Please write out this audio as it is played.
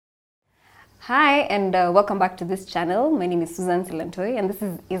Hi, and welcome back to this channel. My name is Susan Silantoi, and this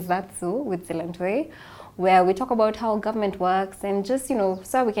is That So with Silantoi, where we talk about how government works and just,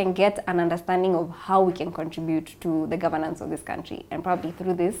 so we can get an understanding of how we can contribute to the governance of this country. And probably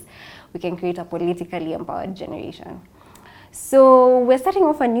through this, we can create a politically empowered generation. So we're starting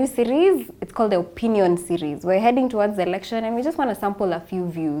off a new series. It's called the Opinion Series. We're heading towards the election, and we just want to sample a few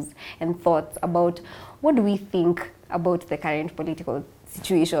views and thoughts about what do we think about the current political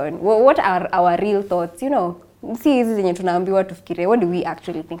situation. What are our real thoughts? See hizi zenye tunaambiwa tufikirie. What do we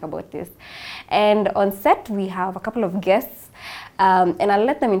actually think about this? And on set, we have a couple of guests, and I'll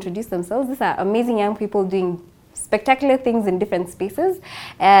let them introduce themselves. These are amazing young people doing spectacular things in different spaces.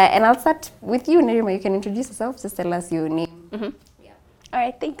 And I'll start with you, Nerima. You can introduce yourself. Just tell us your name. Yeah. All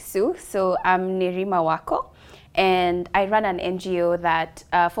right, thanks, Sue. So I'm Nerima Wako, and I run an NGO that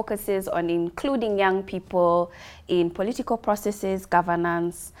focuses on including young people in political processes,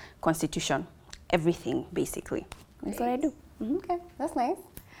 governance, constitution, everything, basically. That's what I do. Okay, that's nice.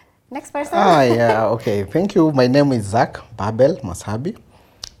 Next person. Yeah, okay. Thank you. My name is Zach Babel Masabi.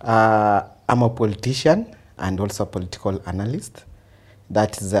 I'm a politician and also a political analyst.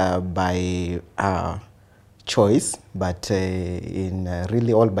 That is by choice, but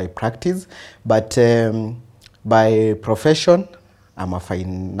really all by practice. But by profession, I'm a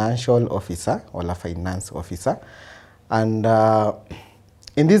financial officer or a finance officer. And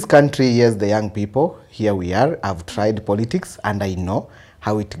in this country, yes, the young people, here we are. I've tried politics and I know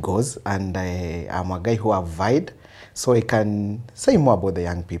how it goes. And I'm a guy who have vied. So I can say more about the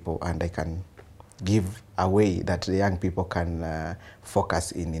young people and I can give a way that the young people can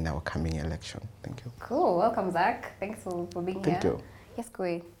focus in our coming election. Thank you. Cool. Welcome, Zach. Thanks for being here. Thank you. Yes,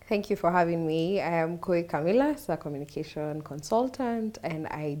 Koi. Thank you for having me. I am Koi Camila, a communication consultant, and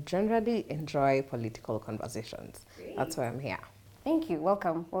I generally enjoy political conversations. Great. That's why I'm here. Thank you.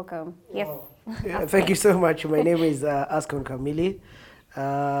 Welcome. Welcome. Yes. Yeah, thank you so much. My name is Askon Kamili.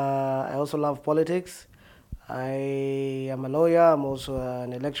 I also love politics. I am a lawyer. I'm also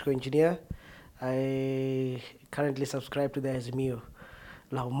an electrical engineer. I currently subscribe to the Azimio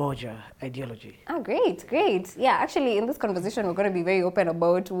La Umoja ideology. Great, great. Yeah, actually, in this conversation, we're going to be very open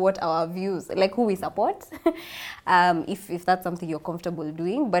about what our views, like who we support, if that's something you're comfortable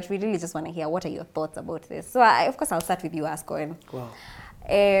doing. But we really just want to hear what are your thoughts about this. So, of course, I'll start with you, Askon. Wow.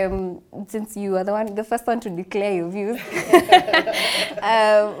 Since you are the first one to declare your views,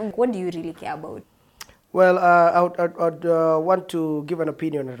 what do you really care about? Well, I'd want to give an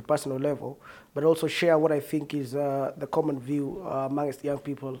opinion at a personal level, but also share what I think is the common view amongst young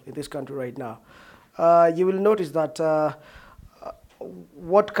people in this country right now. You will notice that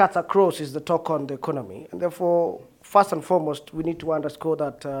what cuts across is the talk on the economy, and therefore, first and foremost, we need to underscore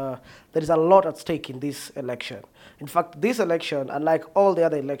that there is a lot at stake in this election. In fact, this election, unlike all the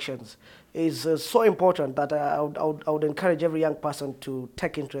other elections, is so important that I would encourage every young person to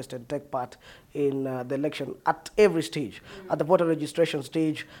take interest and take part in the election at every stage, at the voter registration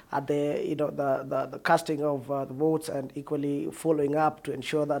stage, at the the casting of the votes, and equally following up to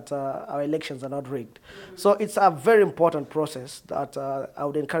ensure that our elections are not rigged. So it's a very important process that I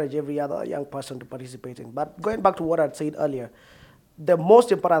would encourage every other young person to participate in. But going back to what I'd said earlier, the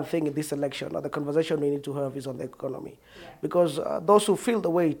most important thing in this election, or the conversation we need to have, is on the economy. Because those who feel the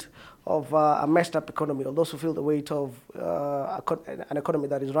weight of a messed up economy, or those who feel the weight of an economy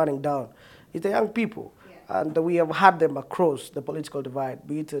that is running down, is the young people. And we have had them across the political divide,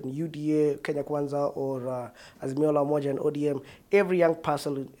 be it in UDA, Kenya Kwanza, or Azimio La Umoja and ODM. Every young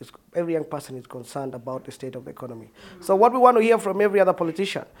person is concerned about the state of the economy. So what we want to hear from every other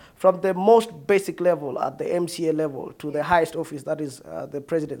politician, from the most basic level at the MCA level to the highest office, that is the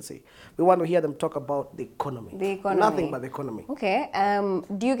presidency, we want to hear them talk about the economy. The economy. Nothing but the economy. Okay.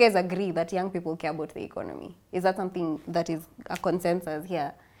 Do you guys agree that young people care about the economy? Is that something that is a consensus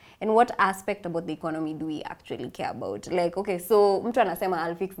here? And what aspect about the economy do we actually care about? Like, okay, so mtu anasema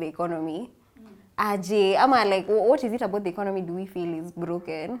I'll fix the economy. Aje, ama like, what is it about the economy do we feel is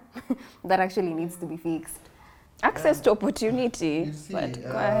broken that actually needs to be fixed? Access to opportunity. You see, But go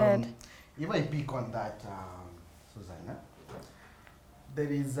ahead. If I pick on that, Susanna,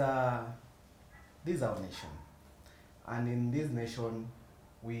 there is this is our nation. And in this nation,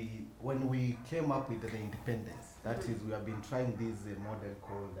 when we came up with the independence, that is, we have been trying this model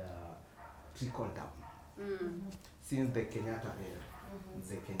called trickle down since the Kenyatta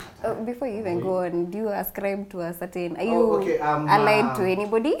era. Before you even go on, do you ascribe to a certain, are you allied to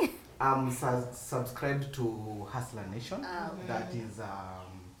anybody? I'm subscribed to Hustler Nation. That is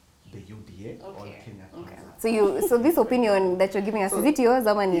the UDA, All Kenya Kwanza. So this opinion that you're giving us, is it yours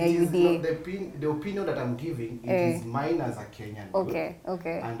or It is UDA? not the opinion that I'm giving, it is mine as a Kenyan youth,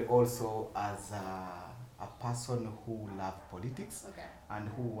 Okay. and also as a person who loves politics and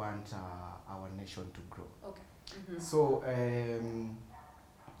who wants our nation to grow. So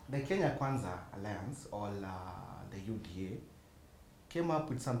the Kenya Kwanza Alliance, or the UDA, came up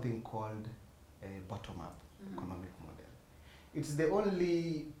with something called a bottom-up economic model. It's the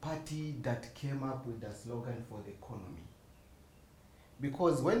only party that came up with the slogan for the economy.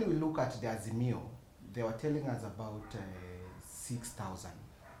 Because when we look at the Azimio, they were telling us about 6,000.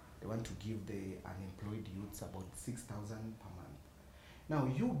 They want to give the unemployed youths about 6,000 per month. Now,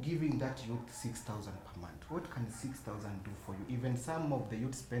 you giving that youth 6,000 per month, what can 6,000 do for you? Even some of the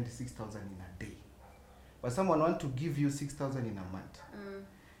youth spend 6,000 in a day. But someone want to give you 6,000 in a month.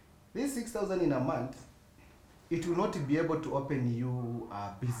 This 6,000 in a month, it will not be able to open you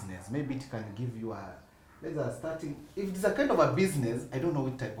a business. Maybe it can give you a, let's say starting, if it's a kind of a business, I don't know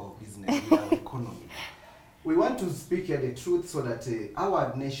what type of business in our economy. We want to speak here the truth so that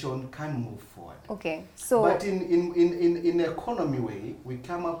our nation can move forward. Okay, so... But in economy way, we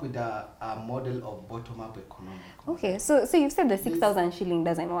come up with a model of bottom-up economy. Okay, so you've said the 6,000 shilling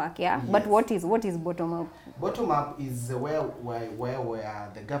doesn't work, yeah? Yes. But what is bottom-up? Bottom-up is where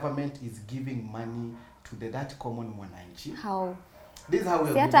the government is giving money to that common mwananchi. How? This is how we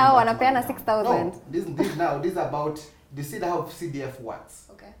are Si hata giving hao that wanapeana money now. 6,000. No, this is about, you see how CDF works.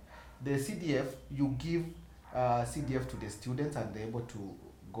 Okay. The CDF, you give CDF to the students and they're able to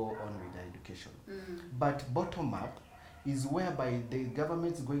go on with their education. But bottom up is whereby the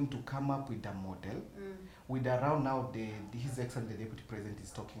government is going to come up with a model with around now, His Excellency the Deputy President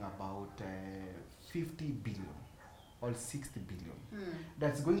is talking about 50 billion or 60 billion.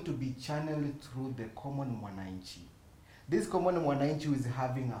 That's going to be channeled through the common mwananchi. This common mwananchi is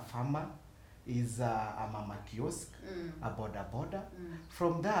having a farmer, is a mama kiosk, a border.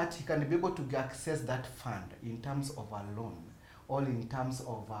 From that, he can be able to access that fund in terms of a loan or in terms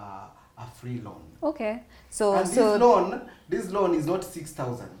of a free loan. Okay, so... And this loan is not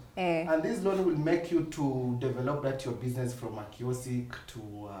 6,000. And this loan will make you to develop that your business from a kiosk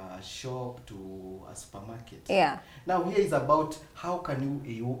to a shop to a supermarket. Yeah. Now here is about how can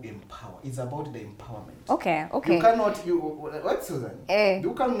you empower. It's about the empowerment. Okay. You cannot, what Susan?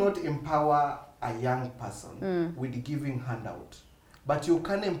 You cannot empower a young person with giving handout. But you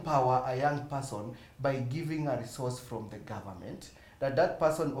can empower a young person by giving a resource from the government that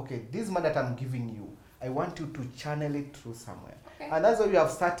person, okay, this money that I'm giving you, I want you to channel it through somewhere. Okay. And that's why we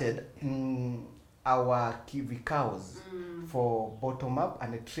have started our kiwi cows for bottom up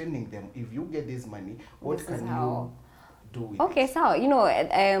and training them. If you get this money, what can you do with it? Okay, so,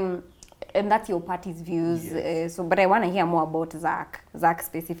 and that's your party's views. Yes. But I want to hear more about Zach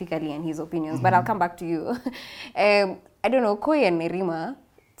specifically and his opinions. But I'll come back to you. I don't know, Koi and Nerima.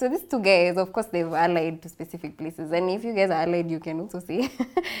 So these two guys, of course, they've allied to specific places. And if you guys are allied, you can also see.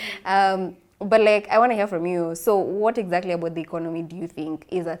 But I want to hear from you. So what exactly about the economy do you think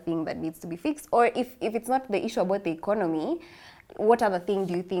is a thing that needs to be fixed? Or if it's not the issue about the economy, what other thing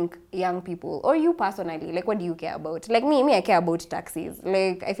do you think young people, or you personally, what do you care about? Like me, I care about taxes.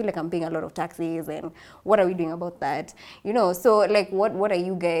 I feel like I'm paying a lot of taxes, and what are we doing about that? So what do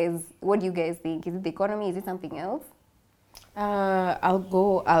you guys think? Is it the economy? Is it something else?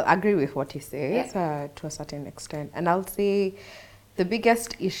 I'll agree with what he says to a certain extent. And I'll say the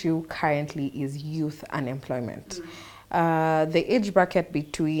biggest issue currently is youth unemployment. The age bracket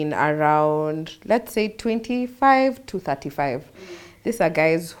between around, let's say, 25 to 35. These are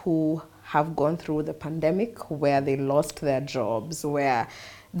guys who have gone through the pandemic, where they lost their jobs, where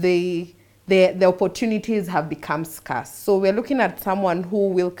the opportunities have become scarce. So we're looking at someone who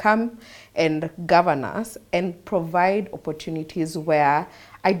will come and govern us and provide opportunities where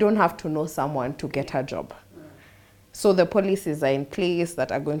I don't have to know someone to get a job. So the policies are in place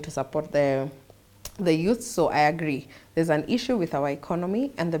that are going to support the youth. So I agree. There's an issue with our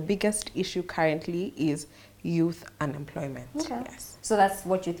economy, and the biggest issue currently is youth unemployment. Okay. Yes. So that's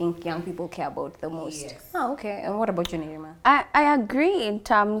what you think young people care about the most? Yes. Oh, okay. And what about you, Nerima? I agree in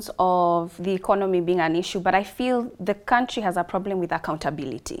terms of the economy being an issue, but I feel the country has a problem with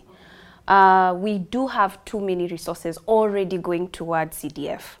accountability. We do have too many resources already going towards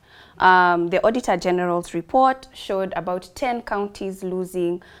CDF. The Auditor General's report showed about 10 counties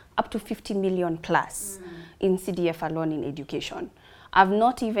losing up to 50 million plus in CDF alone in education. I've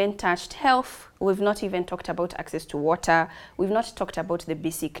not even touched health. We've not even talked about access to water. We've not talked about the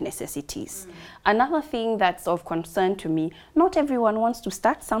basic necessities. Another thing that's of concern to me, not everyone wants to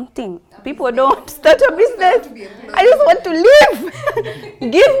start something. People don't start a business. I just want to live.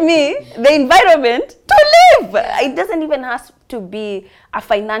 Give me the environment to live. It doesn't even have to be a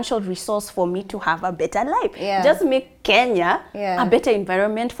financial resource for me to have a better life. Yeah. Just make Kenya Yeah. a better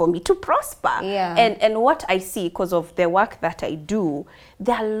environment for me to prosper. Yeah. And what I see, because of the work that I do,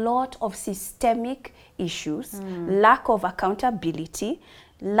 there are a lot of systemic issues, lack of accountability,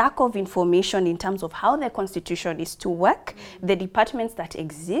 lack of information in terms of how the constitution is to work, the departments that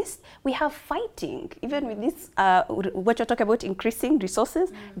exist. We have fighting. Even with this, what you're talking about, increasing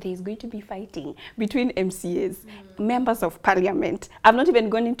resources, there is going to be fighting between MCAs, members of parliament. I've not even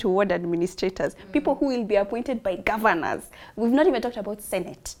gone into ward administrators, people who will be appointed by governors. We've not even talked about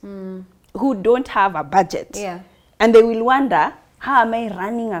Senate, who don't have a budget. Yeah. And they will wonder, how am I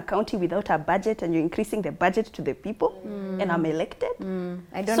running a county without a budget and you're increasing the budget to the people and I'm elected?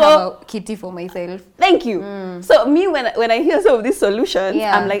 I don't So- have a kitty for myself. Thank you. So me, when I hear some of these solutions,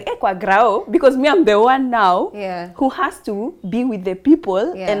 Yeah. I'm like, kwa grao, because me, I'm the one now Yeah. who has to be with the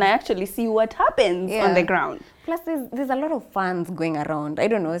people Yeah. and I actually see what happens Yeah. on the ground. Plus, there's a lot of funds going around. I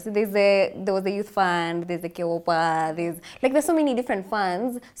don't know. So there was the youth fund, there's the Keopa, there's so many different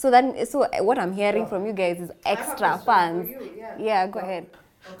funds. So what I'm hearing from you guys is extra funds. Yeah, go ahead.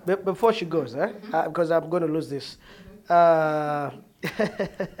 Before she goes, because I'm going to lose this. The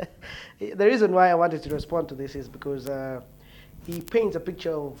reason why I wanted to respond to this is because he paints a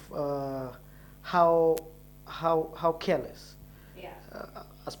picture of how careless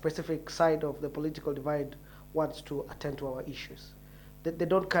a specific side of the political divide wants to attend to our issues. They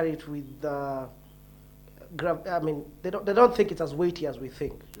don't carry it with they don't think it's as weighty as we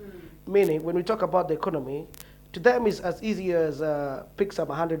think. Meaning, when we talk about the economy, to them it's as easy as pick some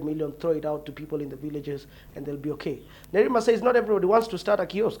 100 million, throw it out to people in the villages, and they'll be okay. Nerima says not everybody wants to start a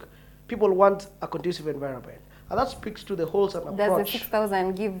kiosk. People want a conducive environment. And that speaks to the wholesome approach. Does the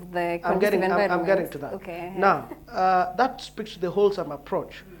 6,000 give the I'm conducive environment? I'm getting to that. Okay. Now, that speaks to the wholesome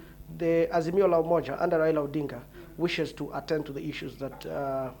approach. The Azimio la Umoja under Raila Odinga wishes to attend to the issues that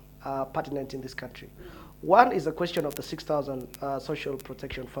are pertinent in this country. One is the question of the 6,000 Social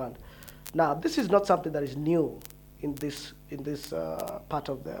Protection Fund. Now, this is not something that is new in this part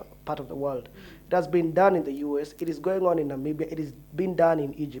of the world. It has been done in the US. It is going on in Namibia. It is being done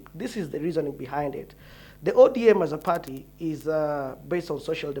in Egypt. This is the reasoning behind it. The ODM as a party is based on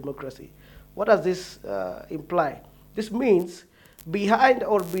social democracy. What does this imply? This means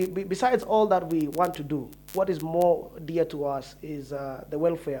besides all that we want to do, what is more dear to us is the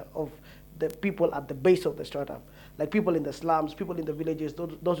welfare of the people at the base of the strata, like people in the slums, people in the villages,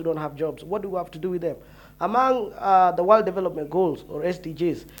 those who don't have jobs. What do we have to do with them? Among the World Development Goals, or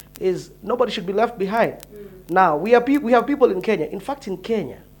SDGs, is nobody should be left behind. Now, we have people in Kenya. In fact, in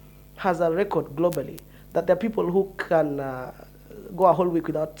Kenya has a record globally that there are people who can go a whole week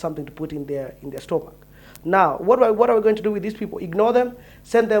without something to put in their stomach. Now, what are we going to do with these people? Ignore them?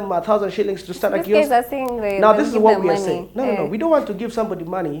 Send them 1,000 shillings to start a kiosk? These guys are saying Now, this is what we are money. saying. No. We don't want to give somebody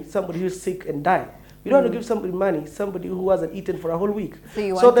money, somebody who is sick and dying. We don't want to give somebody money, somebody who hasn't eaten for a whole week.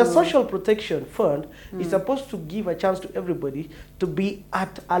 So the Social Protection Fund is supposed to give a chance to everybody to be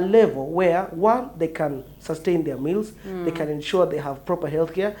at a level where, one, they can sustain their meals, they can ensure they have proper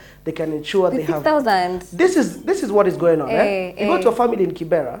health care, they can ensure they have... 6,000. This is what is going on. You go to a family in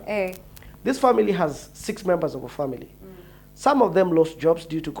Kibera, this family has 6 members of a family. Some of them lost jobs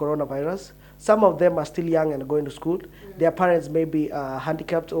due to coronavirus. Some of them are still young and going to school. Their parents may be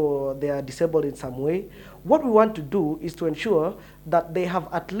handicapped or they are disabled in some way. What we want to do is to ensure that they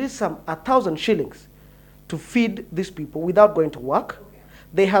have at least 1,000 shillings to feed these people without going to work.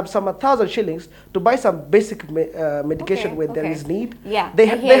 They have some 1,000 shillings to buy some basic medication when there is need. Yeah, They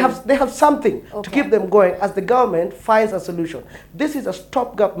have something to keep them going as the government finds a solution. This is a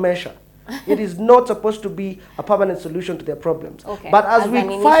stopgap measure. It is not supposed to be a permanent solution to their problems. But as we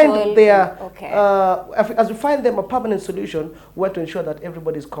find as we find them a permanent solution, we want to ensure that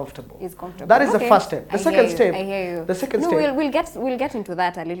everybody is comfortable. That is the first step. The second step. I hear you. The second step. We'll get into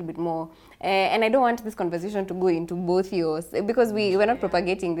that a little bit more. And I don't want this conversation to go into both yours because we're not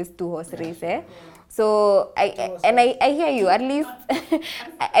propagating this 2-horse race. So I hear you. At least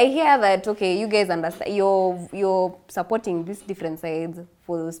I hear that. Okay, you guys understand. You're supporting these different sides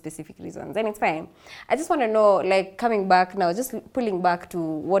for those specific reasons, and it's fine. I just want to know, like, coming back now, just pulling back to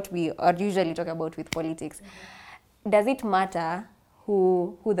what we are usually talking about with politics. Does it matter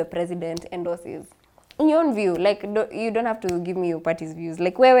who the president endorses? In your own view, like, you don't have to give me your party's views.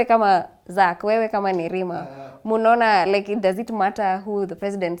 Like, wewe kama Zach, wewe kama Nerima, Munona, like, does it matter who the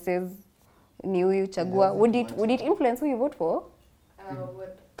president says ni huyu chagua? Would it influence who you vote for?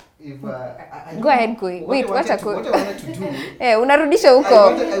 If, Go ahead, Koi. Wait, what I Koi? wanted to do. Unarudisha I huko.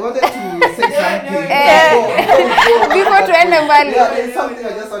 wanted to say something. Before tuende mbali. Yeah, there's something I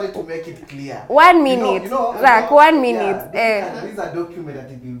just wanted to make it clear. 1 minute. Zach, 1 minute. Yeah, these are documents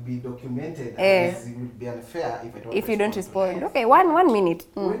that will be documented. It would be unfair if you don't respond. Okay, 1 minute.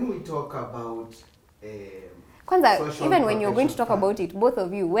 When we talk about Kwanza, social even when you're going to talk protection about it, both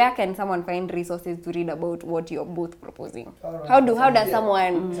of you, where can someone find resources to read about what you're both proposing? Alright. How does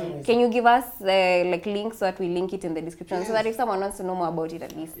someone, can you give us like links so that we link it in the description so that if someone wants to know more about it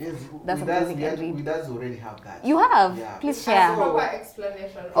at least, yes, that's something we can read. we does already have that. You have? Yeah. Please share. Proper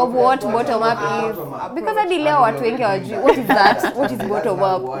explanation Of what Okay, bottom up bottom up. is. Because hadi leo watu wengi hawajui what is that? What is bottom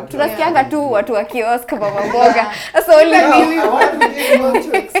up? Tunasikianga tu watu wa kiosk kama mamboga. That's only me. I want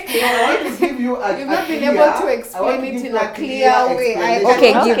to give you a You've not been able to explain it in a clear way.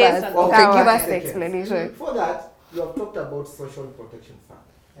 Okay, give Yes, us. okay, Okay, give us the Okay. explanation. For that, you have talked about social protection fund.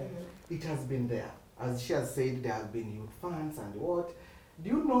 It has been there. As she has said, there have been youth funds and what. Do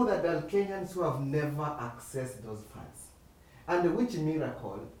you know that there are Kenyans who have never accessed those funds? And which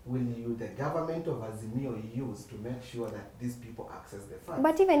miracle will the government of Azimio use to make sure that these people access the funds?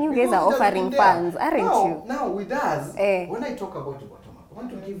 But even you guys Because are it has offering been there. funds, aren't now, you? Now, with us, Eh. when I talk about bottom up, I want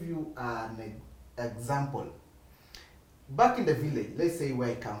to give you an example. Back in the village, let's say where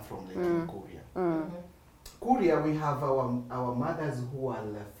I come from, like in Korea. Korea, we have our mothers who are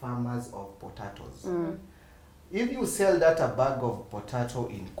farmers of potatoes. If you sell that a bag of potato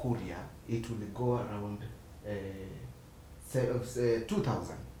in Korea, it will go around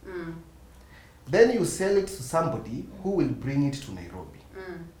 2,000. Then you sell it to somebody who will bring it to Nairobi.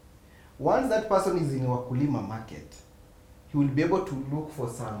 Once that person is in Wakulima market, he will be able to look for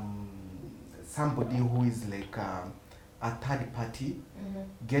somebody who is like a third party,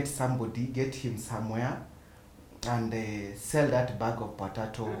 get him somewhere, and sell that bag of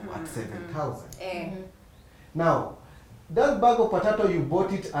potato at 7,000. Now, that bag of potato, you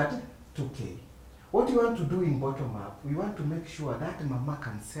bought it at 2K. What you want to do in bottom up, we want to make sure that mama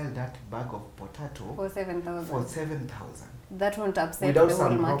can sell that bag of potato For 7,000. for 7,000. That won't upset Without the whole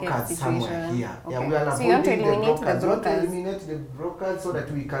some market brokers somewhere situation. here. Okay. Yeah, we are So you want to avoiding eliminate the We want to brokers. eliminate the brokers so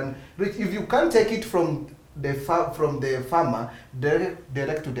that we can reach. If you can't take it from the farmer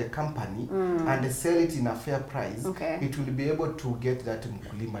direct to the company and sell it in a fair price, Okay. it will be able to get that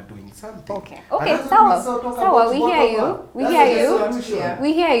mkulima doing something. Okay. And Okay, that's what we Sawa. talk Sawa, about we bottom hear you. up. We That's hear the you. solution. Yeah.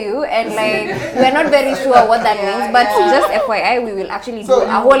 We hear you, and like we're not very sure what that means, but just FYI, we will actually So do a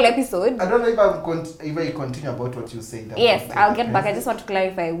you- whole episode. I don't know if if I continue about what you said. Yes, about I'll the get back. I prices. just want to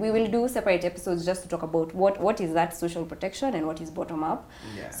clarify. We will do separate episodes just to talk about what is that social protection and what is bottom up.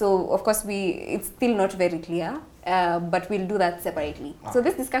 Yeah. So of course it's still not very clear, but we'll do that separately. So Okay.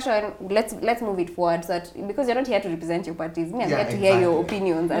 this discussion, let's move it forward, so that because you're not here to represent your parties, me, I'm Yeah, here to hear your exactly.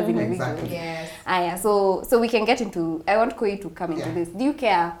 opinions as individuals. Exactly. Yes. Yeah. So we can get into. I want Koi to come into Yeah. this. Do you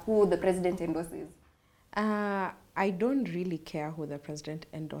care who the president endorses? I don't really care who the president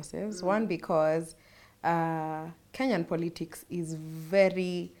endorses. One, because Kenyan politics is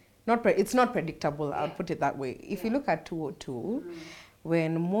very it's not predictable. I'll put it that way. If you look at 202,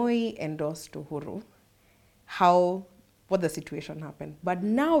 when Moi endorsed Uhuru, what the situation happened. But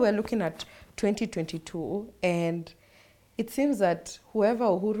now we're looking at 2022, and it seems that whoever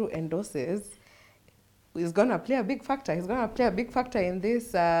Uhuru endorses is going to play a big factor. He's going to play a big factor in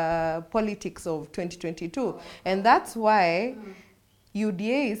this politics of 2022. And that's why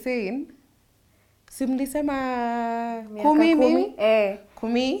UDA is saying, simlisema kumi,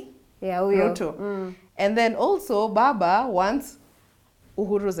 kumi Yeah, huyo. Ruto. And then also Baba wants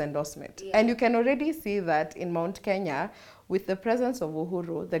Uhuru's endorsement. And you can already see that in Mount Kenya, with the presence of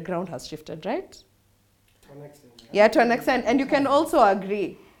Uhuru, the ground has shifted, right? Yeah, to an extent. And you can also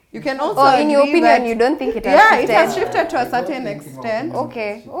agree. You can also Oh, in your agree opinion, that- you don't think it has Yeah, it shifted? has shifted to I a don't certain think extent.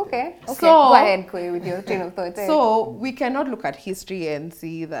 Okay. So- Go ahead, Koi, with your train of thought. So we cannot look at history and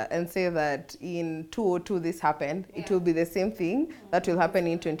see that and say that in 202 this happened. It will be the same thing that will happen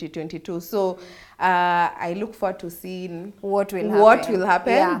in 2022. So I look forward to seeing What will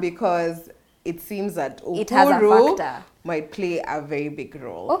happen. Yeah. because it seems that It has a Uhuru factor. might play a very big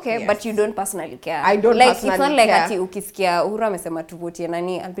role. Okay, Yes. but you don't personally care. I don't like, personally it's not like care. ati ukisikia Uhuru amesema tuvotie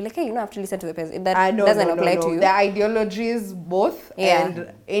nani, I'll be like, hey, you don't have to listen to the president. That I know, doesn't no, apply no, to no. you. The ideologies both Yeah.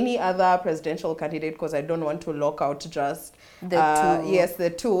 and any other presidential candidate, because I don't want to lock out just The two. Yes,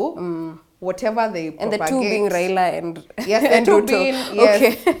 the two. Whatever they And the propagate. two being Raila and Yes, the and two Ruto. being yes,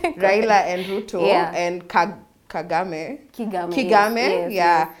 Okay. Raila and Ruto Yeah. and Kigame, yes, yeah,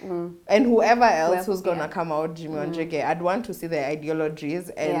 yes, and whoever else Well, who's gonna yeah. come out, Jimmy Wanjege, I'd want to see their ideologies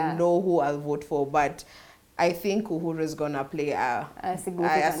and Yeah. know who I'll vote for. But I think Uhuru is gonna play a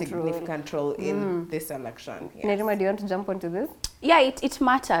significant role in this election. Yes. Nerima, do you want to jump onto this? Yeah, it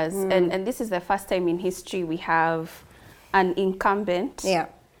matters. And this is the first time in history we have an incumbent Yeah.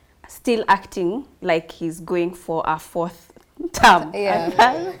 still acting like he's going for a fourth term. Yeah.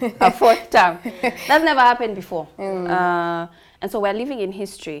 A fourth term. That's never happened before. And so we're living in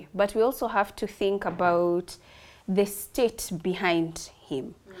history. But we also have to think about the state behind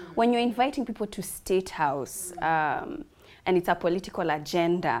him. When you're inviting people to State House and it's a political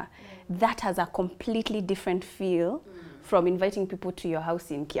agenda, that has a completely different feel from inviting people to your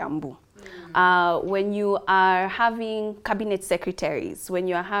house in Kiambu. When you are having cabinet secretaries, when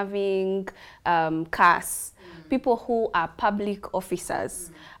you are having CAS, people who are public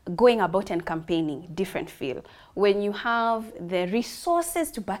officers going about and campaigning, different feel. When you have the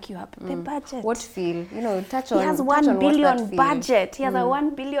resources to back you up, the budget. What feel? You know, touch He on. has touch 1 on what billion that feel. budget. He has a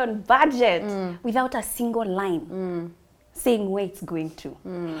 1 billion budget without a single line saying where it's going to.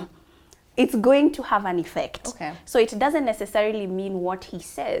 It's going to have an effect. Okay. So it doesn't necessarily mean what he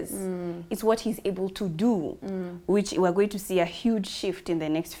says. It's what he's able to do, which we're going to see a huge shift in the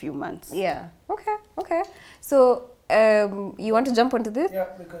next few months. Yeah. Okay. Okay. So you want to jump onto this? Yeah,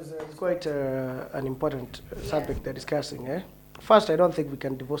 because it's quite an important subject they're discussing. First, I don't think we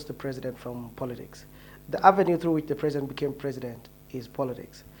can divorce the president from politics. The avenue through which the president became president is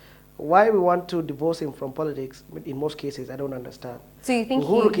politics. Why we want to divorce him from politics, in most cases, I don't understand. So you think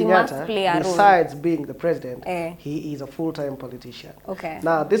Uhuru he must Kenyatta, play a role? besides being the president, Eh. he is a full-time politician. Okay.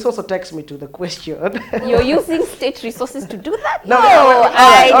 Now, this also takes me to the question. You're using state resources to do that? No, No, all right,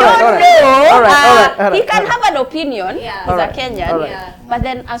 I all right, don't all right. know. All right, all right, all He right, can all right. have an opinion. Yeah. He's All a right, Kenyan. all right. Yeah. But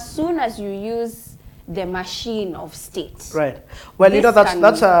then as soon as you use the machine of state, Right. Well, you know, This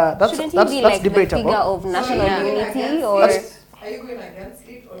that's Shouldn't he be like the debatable. figure of national unity, or Are you going against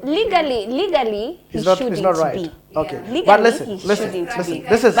it? Or legally, he It's not shouldn't right. be. Okay. Legally, But listen, he listen, shouldn't listen. be.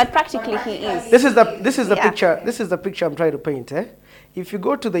 This is But practically, he is. This is the Yeah. picture. This is the picture I'm trying to paint. If you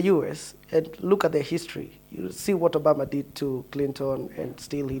go to the U.S. and look at their history, you see what Obama did to Clinton, and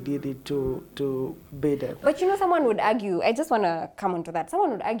still he did it to Biden. But you know, someone would argue, I just want to come onto that.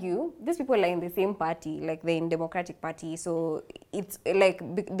 Someone would argue, these people are in the same party, like they're in Democratic Party, so it's like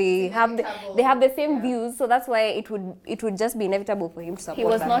they have the same views, so that's why it would just be inevitable for him to support He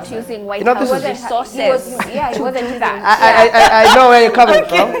was that. not using White You know, House this is- resources. He wasn't using that. I know where you're coming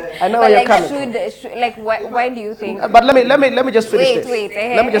from. I know But where you're like, coming from. should like why do you think? But let me just finish this. Wait.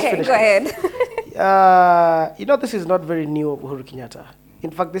 Let me just finish Go this. ahead. You know, this is not very new of Uhuru Kenyatta.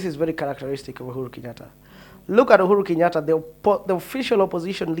 In fact, this is very characteristic of Uhuru Kenyatta. Look at Uhuru Kenyatta, the official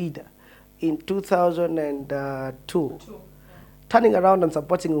opposition leader in 2002, turning around and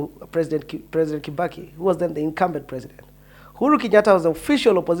supporting President Kibaki, who was then the incumbent president. Uhuru Kenyatta was the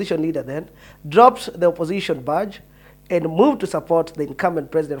official opposition leader then, dropped the opposition badge, and moved to support the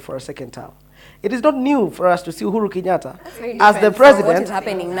incumbent president for a second term. It is not new for us to see Uhuru Kenyatta as the So what president. is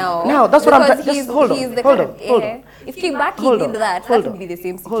happening now? No, that's what I'm Because trying. Just hold on, he's the hold kind on, of- hold yeah. on. If Kibaki Hold on, did that, hold that on, would be the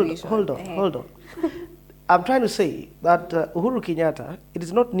same hold situation. hold on. I'm trying to say that Uhuru Kenyatta, it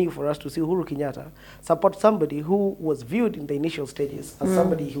is not new for us to see Uhuru Kenyatta support somebody who was viewed in the initial stages as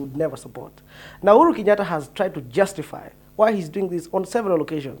somebody he would never support. Now, Uhuru Kenyatta has tried to justify why he's doing this on several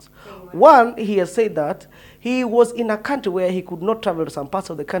occasions. One, he has said that he was in a country where he could not travel to some parts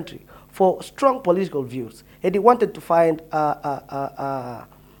of the country for strong political views, and he wanted to find a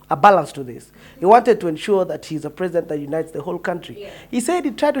balance to this. He wanted to ensure that he's a president that unites the whole country. He said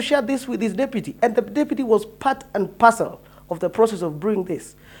he tried to share this with his deputy, and the deputy was part and parcel of the process of brewing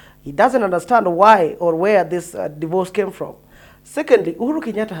this. He doesn't understand why or where this divorce came from. Secondly, Uhuru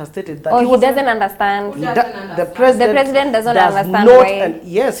Kenyatta has stated that Or he was doesn't understand. the president, The president doesn't does understand not, why- and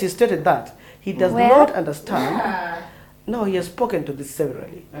yes, he stated that. He does Where? not understand. No, he has spoken to this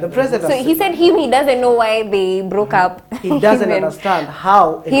severally. The president So has he said said he doesn't know why they broke up. he doesn't Him and- understand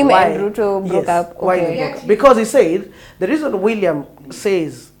how and him why. and Ruto broke up. Why they Okay. broke up. Because he said the reason William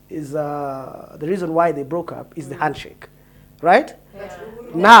says is the reason why they broke up is the handshake, right?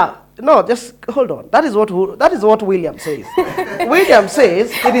 Now, no, just hold on. That is what William says. William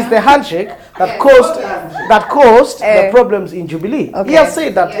says it is the handshake that caused the problems in Jubilee. He has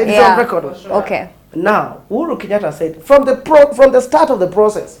said that. It is on record. Okay. Now, Uhuru Kenyatta said from the start of the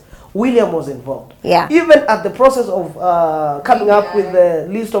process, William was involved. Yeah. Even at the process of coming up with the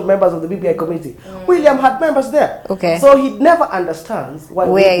list of members of the BBI committee, William had members there. Okay. So he never understands why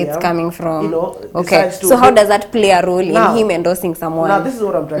Where William, it's coming from. You know, Okay. decides to So how does that play a role Now- in him endorsing someone? Now, this is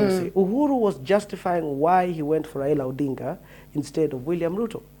what I'm trying to say. Uhuru was justifying why he went for Raila Odinga instead of William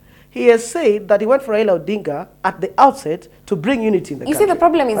Ruto. He has said that he went for Raila Odinga at the outset to bring unity in the You country. see, the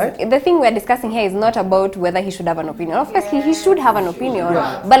problem is right? the thing we're discussing here is not about whether he should have an opinion. Of course, he should have an opinion.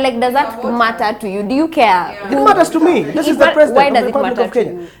 But like, does that matter to you? Do you care? It matters to me. This is the president Why of does the it Republic matter of to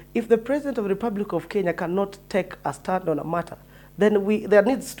Kenya. you? If the president of the Republic of Kenya cannot take a stand on a matter, then there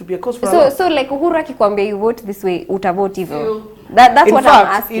needs to be a cause for alarm. So like Uhuru akikwambia you vote this way, utavote hivyo. That's In what fact,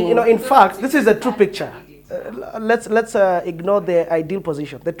 I'm asking. in fact, this is the true picture. Let's ignore the ideal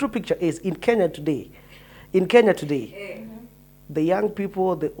position. The true picture is in Kenya today, the young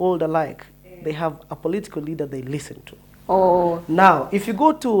people, the old alike, they have a political leader they listen to. Oh, Now, if you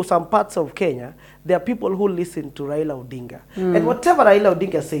go to some parts of Kenya, there are people who listen to Raila Odinga. And whatever Raila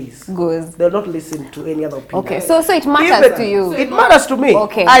Odinga says, goes. they'll not listen to any other opinion. Okay, so it matters Even- to you. It matters to me.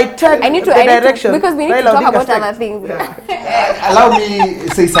 Okay. I take I need to, the direction because we need to Raila talk Odinga's about other taking. things. Allow me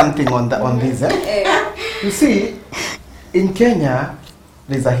say something on this. You see, in Kenya,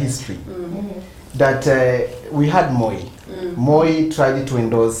 there's a history that we had Moi. Moi tried to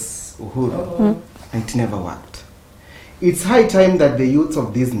endorse Uhuru, and it never worked. It's high time that the youth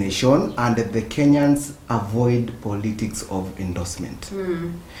of this nation and the Kenyans avoid politics of endorsement.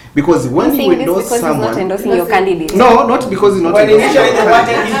 Because when You're you saying this endorse because he's someone... not endorsing your candidate. No, not because he's not When endorsing initially your they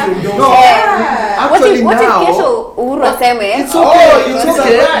wanted candidate. him to endorse. No, actually What if now... kesho Uhuru aseme? It's okay. you It's took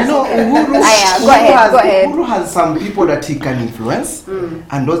okay. a right. No, Uhuru, Aya, go Uhuru ahead, has, go ahead. Uhuru has some people that he can influence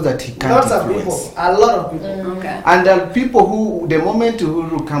and those that he can't Not some influence. people, a lot of people. Okay. And there are people who, the moment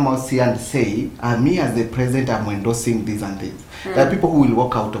Uhuru come out here and say, me as the president, I'm endorsing this and this, there are people who will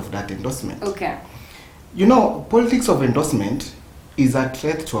walk out of that endorsement. Okay. You know, politics of endorsement is a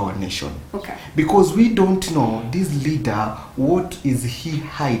threat to our nation. Okay. Because we don't know this leader, what is he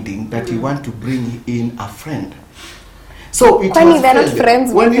hiding that he want to bring in a friend. So it Kwani was they're not failed.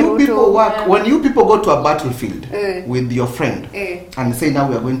 friends When with you Ruto? people work, when you people go to a battlefield Eh. with your friend Eh. and say now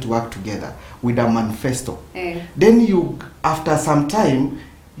we are going to work together with a manifesto, Eh. then you, after some time,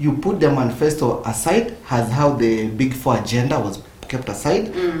 you put the manifesto aside as how the Big Four agenda was kept aside,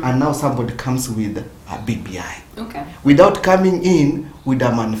 and now somebody comes with a BBI. Okay. Without coming in with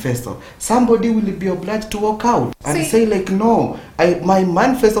a manifesto, somebody will be obliged to walk out and say like, no, my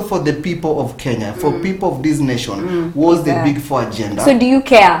manifesto for the people of Kenya, for people of this nation, was the Yeah. Big Four agenda. So do you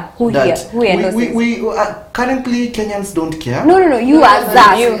care who that endorses? we currently Kenyans don't care. No, you as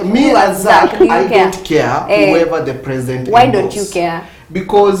Zach. Me You as Zach, do you I care? don't care Eh. whoever the president Why endorse. don't you care?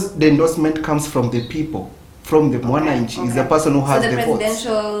 Because the endorsement comes from the people, from the Mwananchi, is the person who has the votes.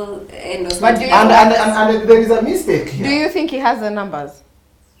 presidential endorsement. But do you- And there is a mistake here. Do you think he has the numbers?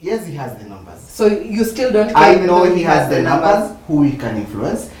 Yes, he has the numbers. So you still don't I even know though he has the numbers, who he can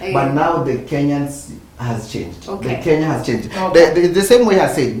influence, Eh. but now the Kenyans has changed. Okay. The Kenya has changed. Okay. The same way I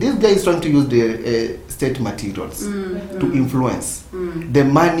said, this guy is trying to use the state materials to influence the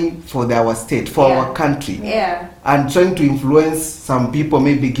money for our state, for Yeah. our country. Yeah. And trying to influence some people,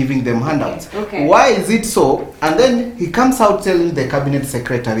 maybe giving them handouts. Okay. Why is it so? And then he comes out telling the cabinet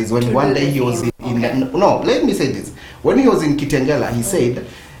secretaries when one day he was in no, let me say this. When he was in Kitengela, he said,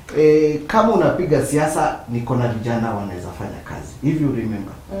 kama unapiga siasa niko na vijana wanaweza fanya kazi. If you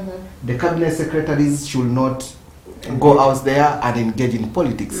remember, the cabinet secretaries should not go out there and engage in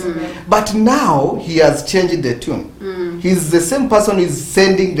politics. But now he has changed the tune. He's the same person who is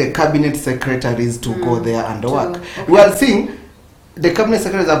sending the cabinet secretaries to go there and work. We are seeing the cabinet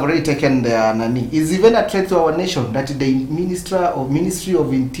secretaries have already taken their nani. It's even a threat to our nation that the Ministry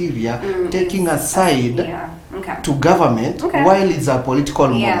of Interior taking a side Yeah. Okay. to government Okay. while it's a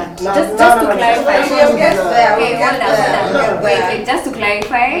political Yeah. moment. No, Just no, to no, no. clarify. We'll get there, Okay, we'll get hold on, there. hold on. Wait, just to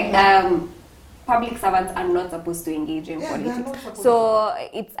clarify, public servants are not supposed to engage in politics. So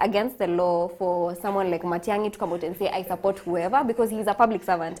it's against the law for someone like Matiang'i to come out and say, I support whoever, because he's a public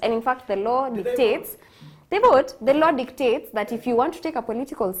servant. And in fact, the law dictates, they vote, the law dictates that if you want to take a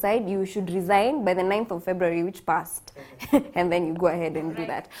political side, you should resign by the 9th of February, which passed. And then you go ahead and do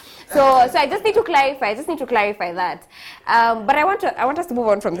that. So I just need to clarify that. But I want us to move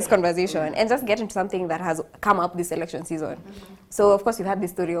on from this conversation and just get into something that has come up this election season. So of course you had the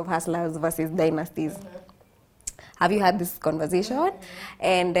story of hustlers versus dynasties. Have you had this conversation?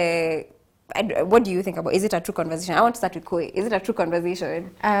 And what do you think about? Is it a true conversation? I want to start with Koi. Is it a true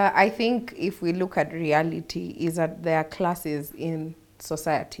conversation? I think if we look at reality, is that there are classes in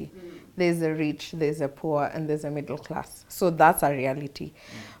society. There's a rich, there's a poor, and there's a middle class. So that's a reality.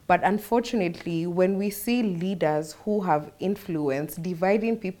 But unfortunately, when we see leaders who have influence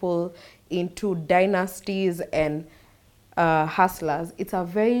dividing people into dynasties and hustlers, it's a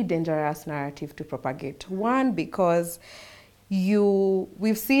very dangerous narrative to propagate. One, because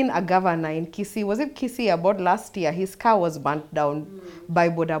we've seen a governor in Kisii, was it Kisii, about last year, his car was burnt down by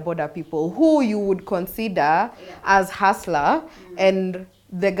boda people who you would consider as hustler, and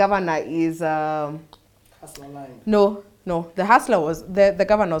the governor is Hustler line. No, the hustler was the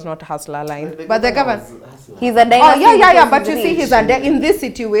governor was not a hustler line, but the governor. He's a Oh dynasty. yeah. But because you he's see, rich. he's in this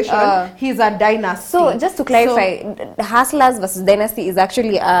situation. He's a dynasty. So just to clarify, hustlers versus dynasty is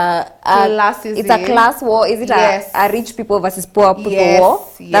actually Classism. it's a class war. Is it Yes. a rich people versus poor people war?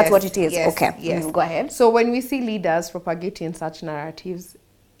 That's what it is. Yes, Okay. Yes. Go ahead. So when we see leaders propagating such narratives,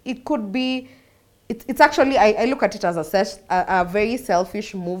 it could be. It's actually I look at it as a very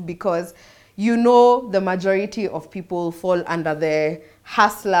selfish move, because the majority of people fall under the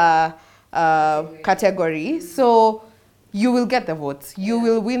hustler category. So you will get the votes. You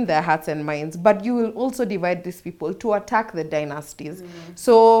will win their hearts and minds, but you will also divide these people to attack the dynasties.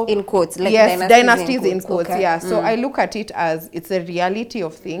 So In quotes, like yes, dynasties in quotes. okay. Yeah. So I look at it as it's a reality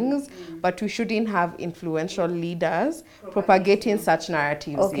of things, but we shouldn't have influential leaders propagating such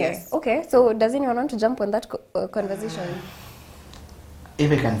narratives. Okay. Yes. Okay. So does anyone want to jump on that conversation?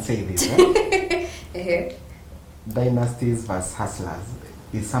 If I can say this, dynasties versus hustlers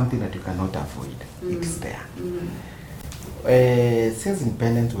is something that you cannot avoid. It's there. Since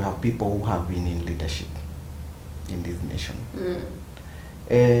independence, we have people who have been in leadership in this nation.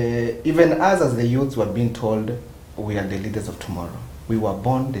 Even us as the youths were being told we are the leaders of tomorrow. We were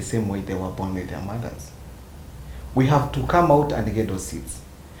born the same way they were born with their mothers. We have to come out and get those seats.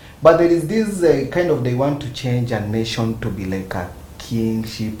 But there is this they want to change a nation to be like a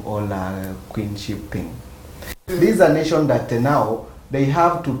kingship or a queenship thing. This is a nation that now they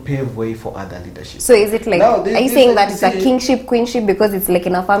have to pave way for other leadership. So is it like, Now, are you saying that it's a kingship, queenship because it's like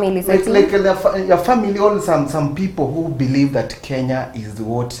in a family It's setting? like a family, or some people who believe that Kenya is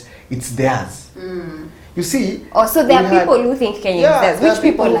what it's theirs. You see? Oh, so there we are people who think Kenya is theirs. there Which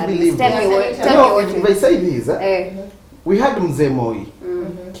people who are believe these? Tell that. me what. No, Tell me what. if I say this, Eh. we had Mzee Moi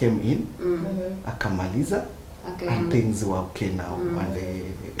came in, akamaliza, Okay. and things were okay now, and they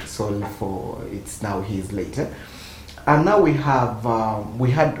sold for it's now his later, and now we had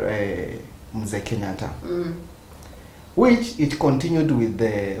Mzee Kenyatta, which it continued with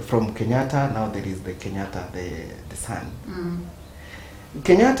from Kenyatta. Now there is the Kenyatta, the son.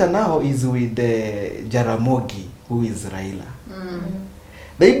 Kenyatta now is with Jaramogi, who is Raila.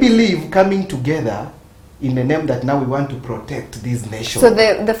 They believe coming together in the name that now we want to protect this nation. So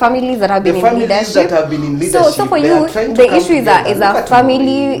the families that have been in families leadership. that have been in leadership, So for they you, are trying to the come issue is together. a Look at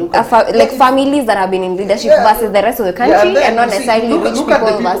family, Look at- like families that have been in leadership versus the rest of the country, then and not you see, necessarily rich look people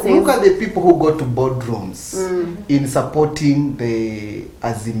at the versus. Look at the people who go to boardrooms in supporting the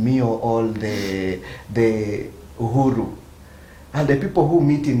Azimio or the Uhuru. And the people who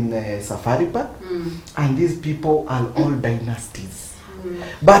meet in Safari Park, and these people are all dynasties.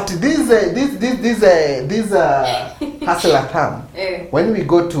 But this hustler term, when we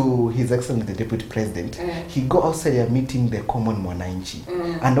go to His Excellency the Deputy President, he go outside meeting the common mwananchi,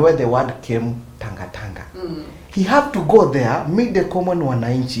 and where the word came tanga. He have to go there, meet the common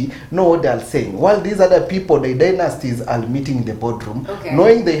mwananchi, know what they are saying. While these other people, the dynasties, are meeting in the boardroom,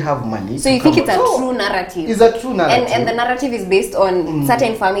 knowing they have money. So you think it's a true narrative? It's a true narrative. And the narrative is based on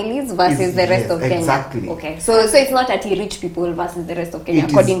certain families versus the rest of Kenya. Exactly. Okay. So it's not at rich people versus the rest of Kenya,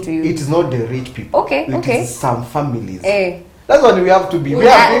 according to you. It is not the rich people. Okay, It okay. is some families. Eh. That's what we have to be. We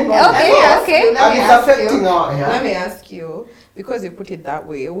Yeah, have to okay. And it's affecting our. Yeah. Let me ask you, because you put it that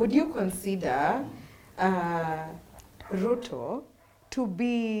way, would you consider Ruto to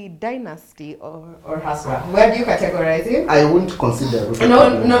be dynasty or hustler? Where do you categorize him? I wouldn't consider Ruto No,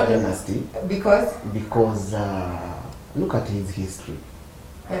 to be no. a dynasty Because because look at his history.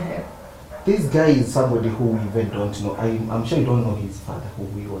 This guy is somebody who we even don't know. I'm sure you don't know his father, who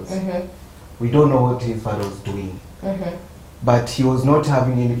he was. We don't know what his father was doing. But he was not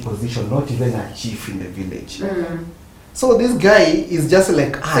having any position, not even a chief in the village. So this guy is just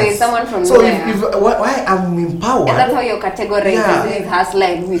like us. So he's someone from So nowhere. if why I'm empowered. And that's how you're categorizing Yeah. his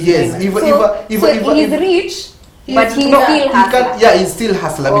hustler with Yes, him. if so he's rich. But he No, still he has can't- Yeah, he's still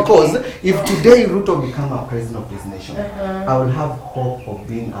hustler because if today Ruto become a president of this nation, I will have hope of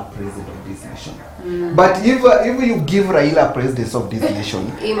being a president of this nation. But if you give Raila a president of this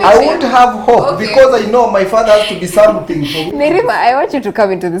nation, I won't have hope because I know my father has to be something for me. Nerima, I want you to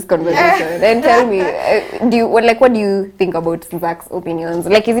come into this conversation and tell me, what do you think about Zach's opinions?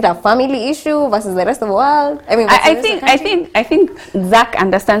 Like, is it a family issue versus the rest of the world? I mean, I think Zach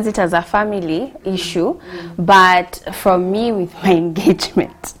understands it as a family issue, but from me with my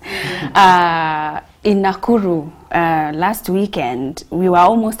engagement in Nakuru last weekend, we were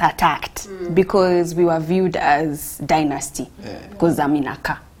almost attacked because we were viewed as dynasty because I'm in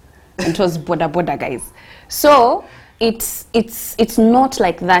Aka. It was border guys. So it's not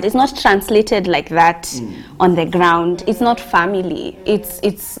like that. It's not translated like that on the ground. It's not family. It's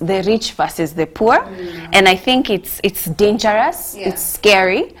the rich versus the poor, and I think it's dangerous. Yeah. It's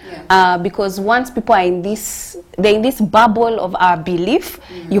scary because once people are they're in this bubble of our belief,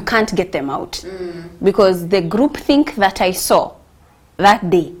 you can't get them out because the group think that I saw that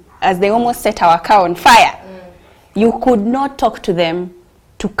day as they almost set our car on fire. You could not talk to them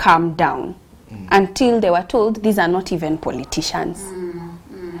to calm down until they were told these are not even politicians.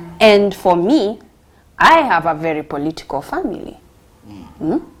 And for me, I have a very political family.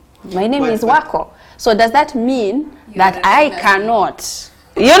 My name is Wako. So does that mean that I cannot?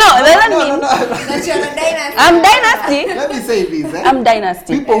 You know, does that mean that you're a dynasty? I'm dynasty? Let me say this. I'm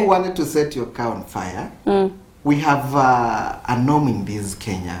dynasty. People who wanted to set your car on fire, we have a norm in this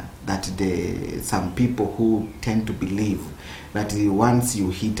Kenya that some people who tend to believe that once you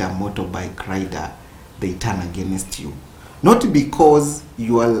hit a motorbike rider, they turn against you. Not because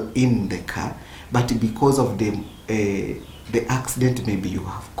you are in the car, but because of the accident maybe you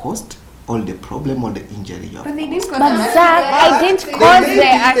have caused, all the problem or the injury you have caused. But Zach, I didn't cause the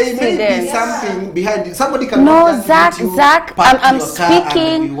There may be accident. something behind it. Somebody can No, just Zach, meet you, Zach, park I'm your car and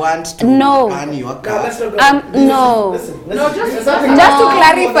speaking- we want to No. burn your car. No. Just to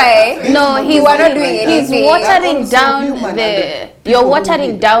clarify, No, you are not doing he's anything. watering Also down human the. and You're people who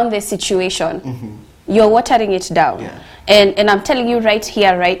watering need down the situation. You're watering it down, Yeah. and I'm telling you right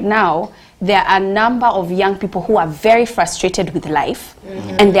here, right now, there are a number of young people who are very frustrated with life,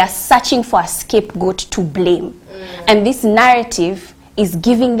 and they are searching for a scapegoat to blame, and this narrative is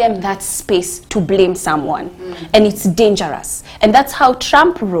giving them that space to blame someone, and it's dangerous. And that's how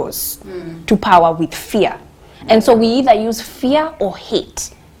Trump rose to power, with fear. And so we either use fear or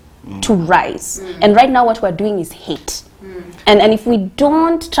hate to rise. And right now what we're doing is hate. And if we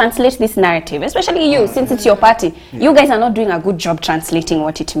don't translate this narrative, especially you, since it's your party, you guys are not doing a good job translating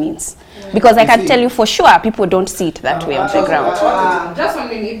what it means. Because I can tell you for sure, people don't see it that way on the ground. Just 1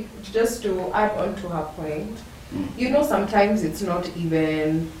 minute, just to add on to her point. You know, sometimes it's not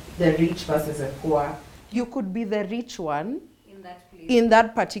even the rich versus the poor. You could be the rich one in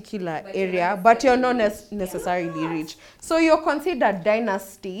that particular area, but you're not necessarily rich. So you're considered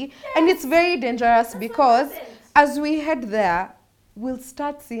dynasty, and it's very dangerous because as we head there, we'll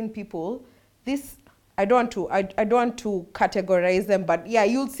start seeing people. I don't want to categorize them, but yeah,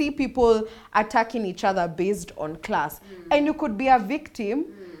 you'll see people attacking each other based on class, and you could be a victim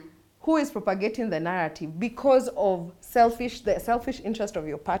who is propagating the narrative because of the selfish interest of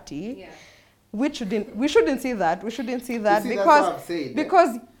your party. Yeah. We shouldn't see that. We shouldn't see that You see, that's what I'm because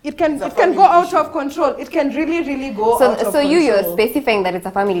saying. it can It's a go family out issue. of control. It can really go out of So control. you're specifying that it's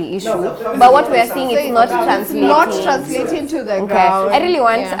a family issue, No, but what we are seeing it's not translating. Not translating to the Okay, ground. I really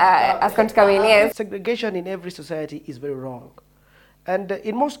want Yeah. Askan to come in. Yes. Segregation in every society is very wrong. And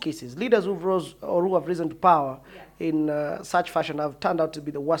in most cases, leaders who rose or who have risen to power in such fashion have turned out to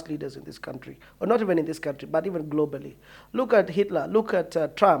be the worst leaders in this country, or not even in this country, but even globally. Look at Hitler, look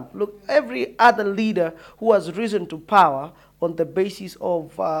at Trump, look every other leader who has risen to power on the basis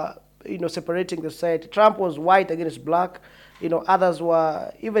of separating the society. Trump was white against black. Others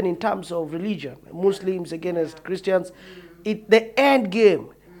were even in terms of religion, Muslims against Christians. The end game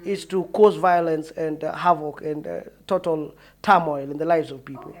is to cause violence and havoc and total turmoil in the lives of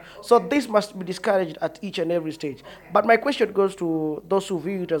people. So this must be discouraged at each and every stage. But my question goes to those who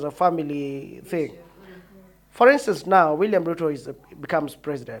view it as a family thing. For instance, now William Ruto becomes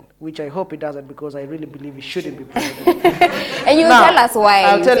president, which I hope he doesn't because I really believe he shouldn't be president. And you Now, tell us why.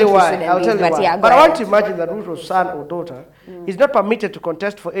 I'll tell you think he why. shouldn't I'll be, tell you but why. yeah, go But I ahead. want to imagine that Ruto's son or daughter is not permitted to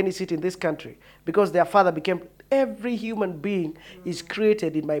contest for any seat in this country because their father became. Every human being is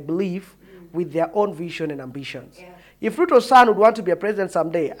created, in my belief, with their own vision and ambitions. If Ruto's son would want to be a president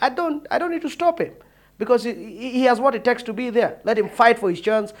someday, I don't need to stop him because he has what it takes to be there. Let him fight for his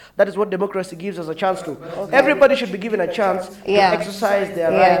chance. That is what democracy gives us a chance to. Everybody should be given a chance to exercise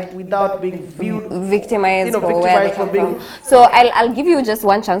their right without being viewed, victimized, victimized for being. So I'll give you just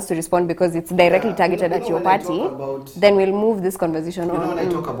one chance to respond because it's directly targeted at your party. Then we'll move this conversation on. When I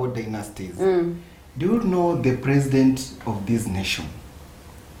talk about dynasties, do you know the president of this nation?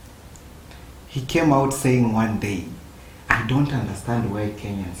 He came out saying one day, I don't understand why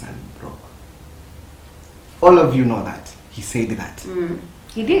Kenyans are broke. All of you know that. He said that.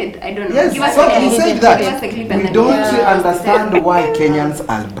 He did. I don't know. Yes, so he said that. We don't understand why Kenyans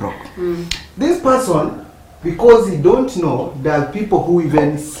are broke. This person, because he don't know, there are people who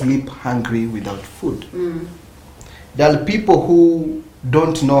even sleep hungry without food. There are people who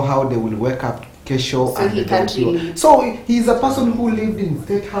don't know how they will wake up kesho, so he can't really. So he's a person who lived in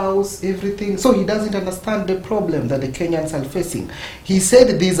State House, everything. So he doesn't understand the problem that the Kenyans are facing. He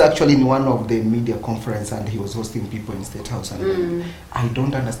said this actually in one of the media conference, and he was hosting people in State House. And I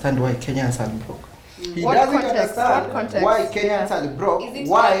don't understand why Kenyans are broke. He doesn't understand why Kenyans are broke.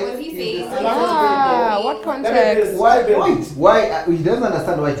 Why? What context? Why he doesn't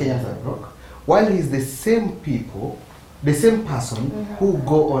understand why Kenyans are broke? While he's the same people, the same person who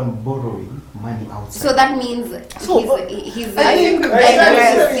go on borrowing money outside. So that means he's I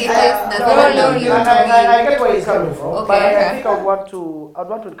get where he's coming from, Okay. but I think I'd want to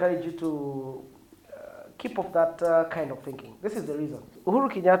encourage you to keep up that kind of thinking. This is the reason. Uhuru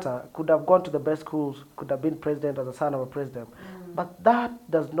Kenyatta could have gone to the best schools, could have been president as a son of a president, but that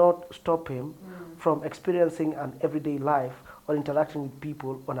does not stop him from experiencing an everyday life or interacting with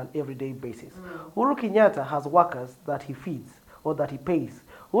people on an everyday basis. Uhuru Kenyatta has workers that he feeds or that he pays.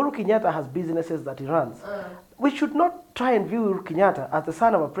 Uhuru Kenyatta has businesses that he runs. We should not try and view Uhuru Kenyatta as the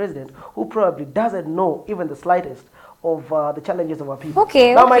son of a president who probably doesn't know even the slightest of the challenges of our people.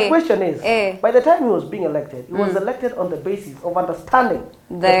 Now my question is, by the time he was being elected, he was elected on the basis of understanding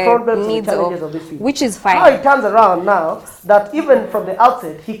the problems and the challenges of these people. Which is fine. How he turns around now, that even from the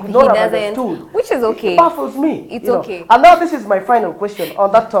outset, he could not have understood. Which is okay. It baffles me. It's okay. And now this is my final question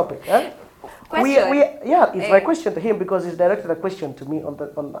on that topic. Question? It's my question to him because he's directed a question to me on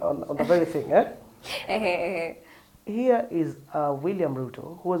the very thing. Here is William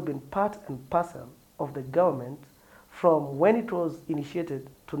Ruto, who has been part and parcel of the government from when it was initiated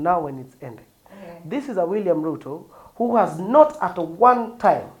to now when it's ending. This is a William Ruto who has not at one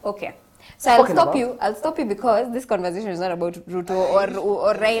time. Okay. So I'll stop you because this conversation is not about Ruto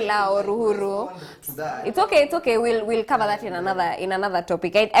or Raila or Uhuru. It's okay. We'll cover that in another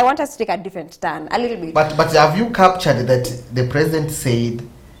topic. I want us to take a different turn a little bit. But have you captured that the president said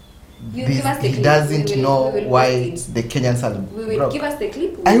he doesn't know why the Kenyans are broke? Give us the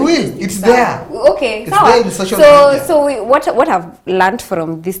clip. I will. It's there. Okay. It's there in social media. So what I've learned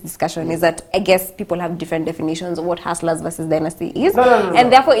from this discussion is that I guess people have different definitions of what hustlers versus dynasty is,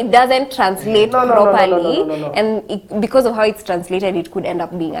 and therefore it doesn't translate properly. And because of how it's translated, it could end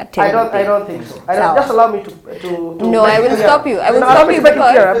up being a terrible I don't think so. Just allow me to No, I will stop you. I will stop you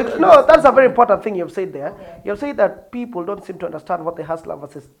because no, that's a very important thing you've said there. You've said that people don't seem to understand what the hustler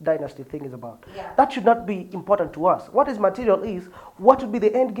versus dynasty thing is about. That should not be important to us. What is material is what would be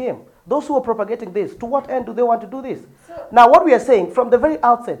the end game. Those who are propagating this, to what end do they want to do this? Now, what we are saying from the very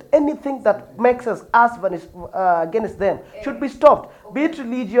outset, anything that makes us against them should be stopped. Be it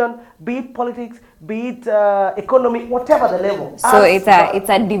religion, be it politics, be it economy, whatever the level. So it's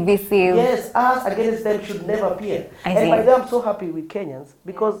a divisive. Yes, us against them should never appear. And by that, I'm so happy with Kenyans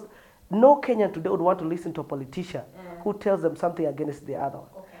because no Kenyan today would want to listen to a politician who tells them something against the other one.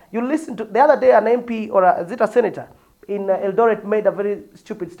 You listen to, the other day an MP or a senator in Eldoret made a very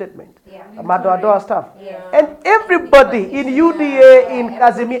stupid statement. Madoadoa stuff. And everybody in UDA, in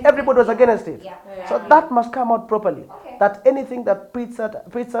Kazimi, everybody was against it. So that must come out properly. That anything that pits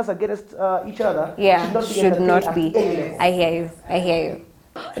us against each other should not be. I hear you.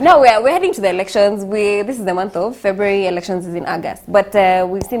 Now we're heading to the elections. This is the month of February. Elections is in August, but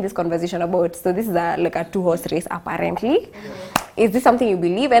we've seen this conversation about. So this is like a two-horse race apparently. Is this something you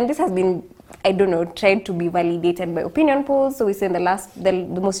believe? And this has been, I don't know, tried to be validated by opinion polls. So we see in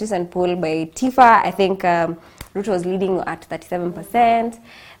the most recent poll by TIFA, I think Ruto was leading at 37%.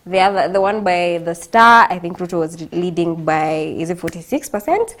 The one by the Star, I think Ruto was leading by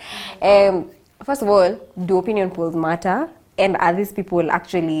 46%. First of all, do opinion polls matter? And are these people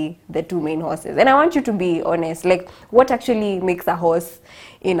actually the two main horses? And I want you to be honest, like what actually makes a horse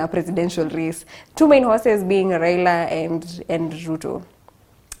in a presidential race? Two main horses being Raila and Ruto.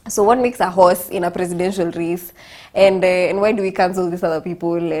 So what makes a horse in a presidential race, and why do we cancel these other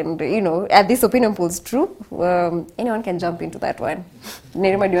people? And are these opinion polls true? Anyone can jump into that one.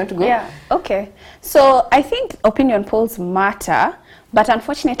 Nerima, do you want to go? Yeah. Okay. So I think opinion polls matter, but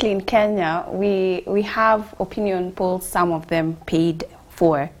unfortunately in Kenya we have opinion polls, some of them paid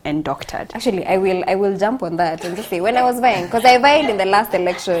for and doctored. Actually, I will jump on that and just say, when I was vying, because I vied in the last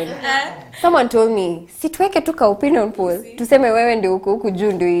election, someone told me, situweke tu ka opinion poll, tuseme wewe ndio uko huku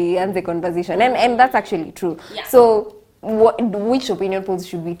juu ndio ianze conversation. And that's actually true. Yeah. So which opinion polls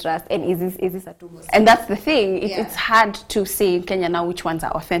should we trust, and is this a two-horse? And that's the thing, it's hard to say in Kenya now which ones are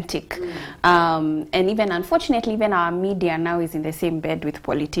authentic. And even unfortunately, even our media now is in the same bed with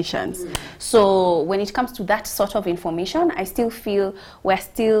politicians. So when it comes to that sort of information, I still feel we're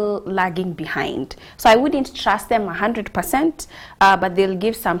still lagging behind. So I wouldn't trust them 100%, but they'll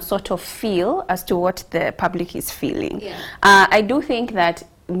give some sort of feel as to what the public is feeling. I do think that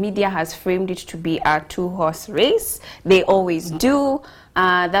media has framed it to be a two-horse race. They always do.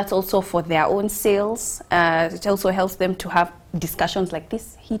 That's also for their own sales. It also helps them to have discussions like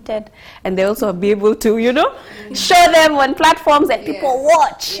this heated, and they also be able to, show them on platforms that people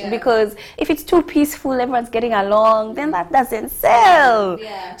watch. Because if it's too peaceful, everyone's getting along, then that doesn't sell.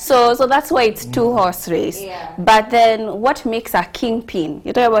 So that's why it's two-horse race. But then what makes a kingpin?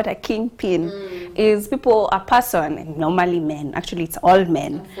 You talk about a kingpin is a person, normally men, actually it's all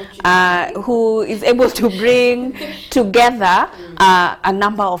men, who is able to bring together a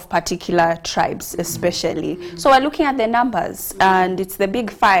number of particular tribes, especially. So we're looking at the numbers, and it's the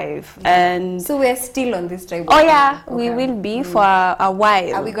big five. And so we're still on this tribe. Oh yeah, we will be for a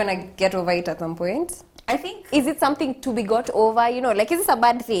while. Are we gonna get over it at some point? I think. Is it something to be got over? Is this a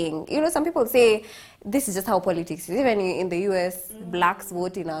bad thing? Some people say this is just how politics is. Even in the US, blacks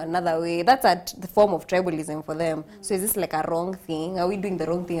vote in another way. That's the form of tribalism for them. So is this like a wrong thing? Are we doing the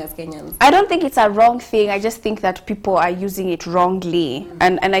wrong thing as Kenyans? I don't think it's a wrong thing. I just think that people are using it wrongly.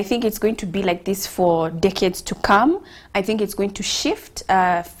 And I think it's going to be like this for decades to come. I think it's going to shift.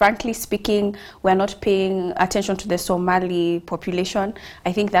 Frankly speaking, we're not paying attention to the Somali population.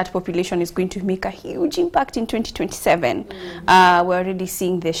 I think that population is going to make a huge impact in 2027. We're already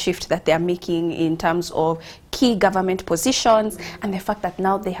seeing the shift that they're making in terms of key government positions, and the fact that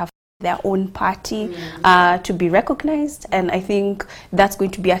now they have their own party to be recognized. And I think that's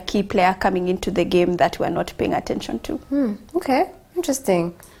going to be a key player coming into the game that we're not paying attention to. Okay,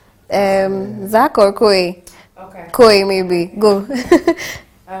 interesting. Zach or Koi? Okay. Koi, maybe. Go.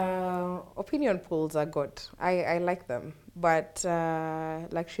 Opinion polls are good. I like them. But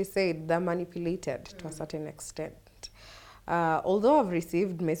like she said, they're manipulated to a certain extent. Although I've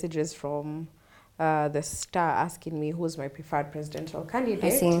received messages from the Star asking me who's my preferred presidential candidate. I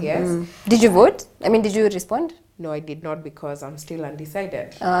see. Yes. Did you vote? I mean, did you respond? No, I did not, because I'm still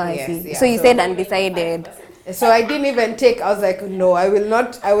undecided. I see. Yeah. So you said undecided. So I didn't even take. I was like, no, I will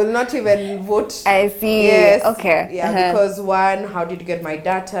not even vote. I see. Yes. Okay. Yeah, because one, how did you get my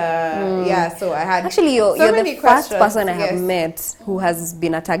data? Yeah. So I had. Actually, you're the first person I have yes. met who has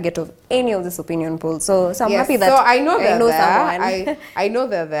been a target of any of this opinion polls. So I'm yes. happy that so I know they're there. someone. I know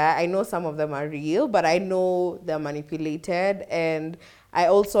they're there. I know some of them are real, but I know they're manipulated. And I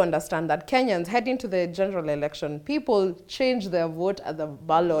also understand that Kenyans heading to the general election, people change their vote at the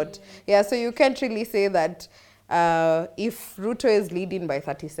ballot. Yeah, so you can't really say that if Ruto is leading by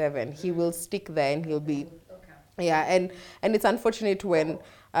 37, he will stick there and he'll be... Okay. Yeah, and it's unfortunate when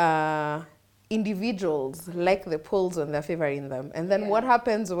individuals like the polls when they're favoring them. And then what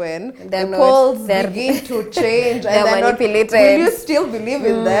happens when the polls begin to change and they're manipulated? Will you still believe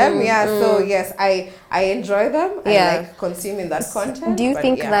in them? Yeah, so yes, I enjoy them. I like consuming that content. Do you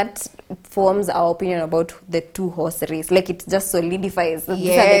think that forms our opinion about the two-horse race? Like it just solidifies that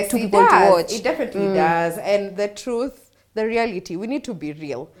these are the two people to watch? It definitely does. And the truth, the reality, we need to be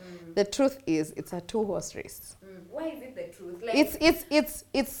real. The truth is it's a two-horse race. Why is it the truth? Like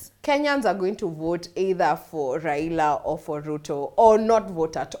it's Kenyans are going to vote either for Raila or for Ruto, or not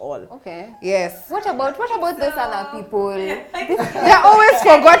vote at all. Okay. Yes. What about those other people? They're always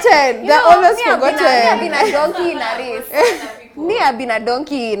forgotten. They're always forgotten. I've been a donkey in a race. Me, I've been a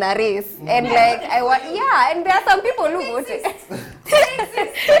donkey in a race, and like and there are some people who voted.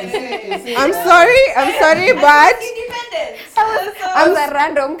 I'm sorry, but I was a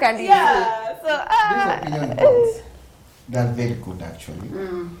random candidate. Yeah. These opinion polls, they're very good actually.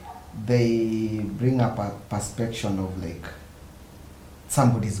 They bring up a perception of like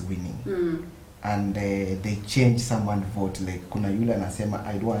somebody's winning, and they change someone's vote. Like kuna yule anasema,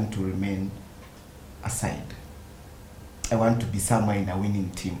 I don't want to remain aside. I want to be somewhere in a winning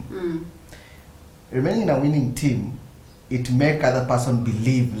team. Remaining in a winning team it make other person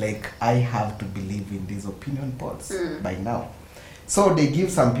believe like I have to believe in these opinion polls by now. So they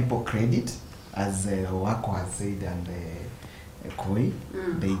give some people credit, as Wako has said, and Koi.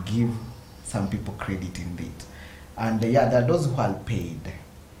 They give some people credit in it. And yeah, there are those who are paid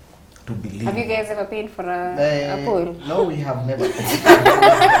to believe. Have you guys ever paid for a poll? No, we have never paid.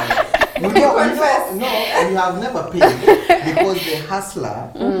 No, we have never paid because the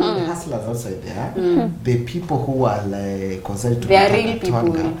hustler, the hustlers outside there, the people who are like considered to They are be real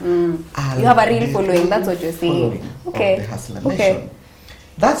people. are You have a real the following, that's what you're saying. following Okay. of the hustler Okay. nation.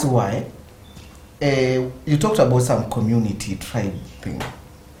 That's why you talked about some community tribe thing.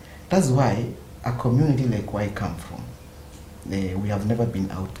 That's why a community like where I come from, we have never been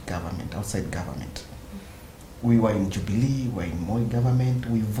outside government. We were in Jubilee, we were in Moi government,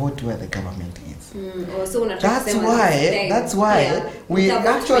 we vote where the government is. That's why we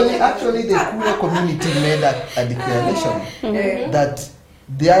actually the Kuria community made a declaration that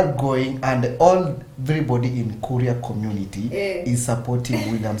they are going, and everybody in Kuria community is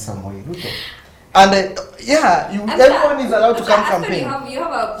supporting William Samoei Ruto. And everyone is allowed to come campaign. You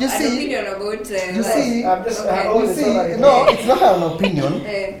have an opinion about. No, it's not an opinion.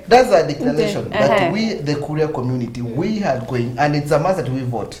 That's a declaration that we, the Kuria community, we are going, and it's a must that we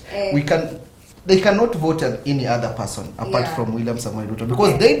vote. They cannot vote on any other person apart from William Samoei Ruto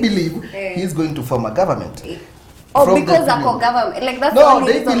because they believe he's going to form a government. Because of government, like that's no, the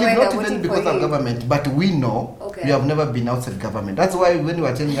they believe not even voting because for of him. government, but we know we have never been outside government. That's why when you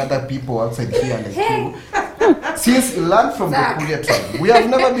are telling other people outside here, like you, since you learn from the Kuria tribe, we have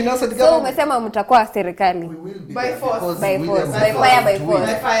never been outside So government. umesema mtakuwa serikali. We will be By force. because By William force. said By fire, by to force. win.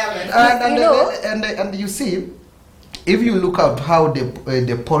 By firemen. And you see, if you look at how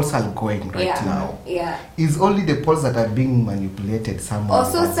the polls are going right now, it's only the polls that are being manipulated somewhere.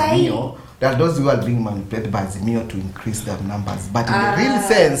 There are those who are being manipulated by Azimio to increase their numbers. But in the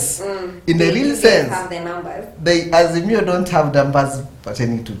real sense, have the numbers. the Azimio don't have numbers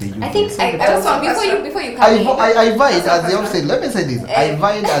pertaining to the UDA. I think before you come I vied, as you said. Let me say this. I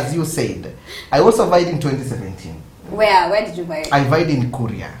vied, as you said. I also vied in 2017. Where did you buy it? I vied in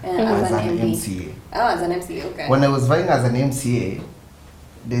Korea as as an an MP. MCA. Oh, as an MCA, okay. When I was vying as an MCA,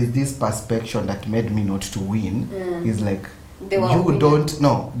 there's this perception that made me not to win. Is like,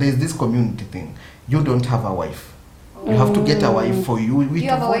 there's this community thing. You don't have a wife. You have to get a wife for you. We You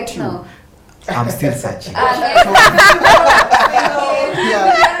have a vote wife you. now? I'm still searching. And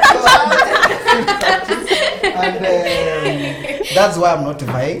that's why I'm not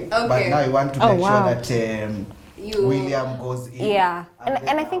vying. But now I want to make sure that William goes in. Yeah,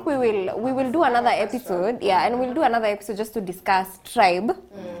 and I think we will do another episode. Yeah, and we'll do another episode just to discuss tribe,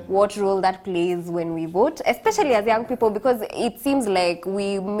 what role that plays when we vote, especially as young people, because it seems like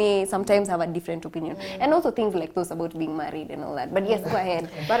we may sometimes have a different opinion, and also things like those about being married and all that. But yes, go ahead.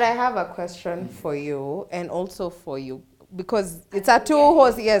 But I have a question for you, and also for you, because it's a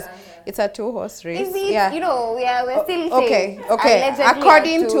two-horse. Yes, it's a two-horse race. Is it, we're still Okay. saying allegedly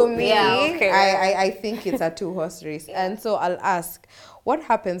According to me, yeah, I think it's a two-horse race. And so I'll ask, what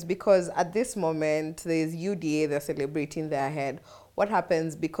happens because at this moment there's UDA, they're celebrating their head. What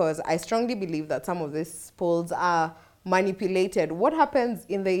happens because I strongly believe that some of these polls are manipulated. What happens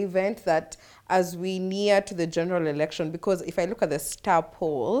in the event that as we near to the general election, because if I look at the Star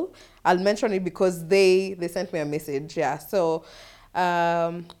poll, I'll mention it because they sent me a message. Yeah. So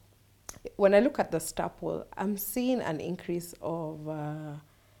when I look at the Star poll, I'm seeing an increase of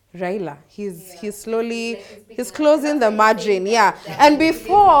Raila. He's slowly closing the margin. Yeah. And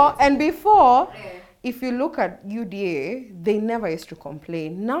before if you look at UDA, they never used to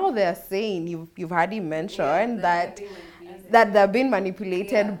complain. Now they're saying, you've heard him mention that they're being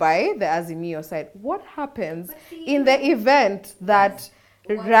manipulated by the Azimio side. What happens in the event that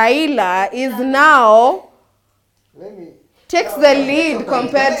Raila is now takes the lead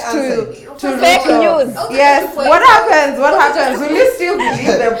compared to fake Ruto? news? Yes. What happens? Will you still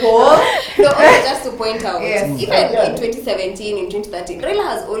believe the poll? No, okay, just to point out, Yes. even in 2017, in 2013, Raila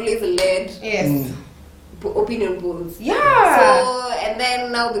has always led Yes. opinion polls. Yeah. So, and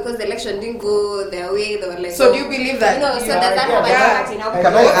then now because the election didn't go their way, they were like. So do you believe that? So does that have an impact in how Can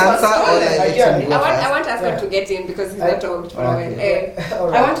I answer or let you go I first? want Asper to get in because he's not talked for a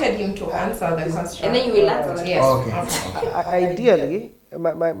while. I wanted him to answer the question. And then you will answer. Yes. Okay. Ideally,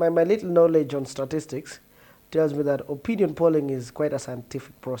 my little knowledge on statistics tells me that opinion polling is quite a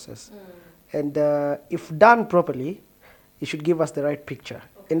scientific process. And if done properly, it should give us the right picture.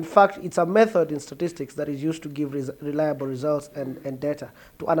 In fact, it's a method in statistics that is used to give reliable results and data,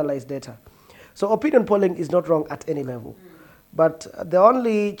 to analyze data. So opinion polling is not wrong at any level. But the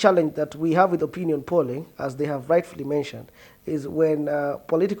only challenge that we have with opinion polling, as they have rightfully mentioned, is when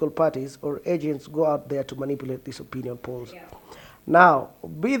political parties or agents go out there to manipulate these opinion polls. Yeah. Now,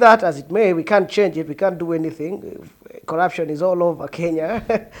 be that as it may, we can't change it, we can't do anything. Corruption is all over Kenya,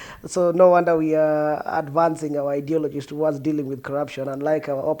 so no wonder we are advancing our ideologies towards dealing with corruption, unlike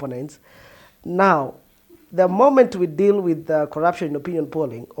our opponents. Now, the moment we deal with corruption in opinion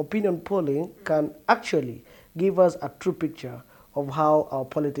polling can actually give us a true picture of how our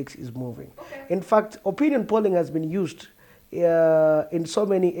politics is moving. Okay. In fact, opinion polling has been used in so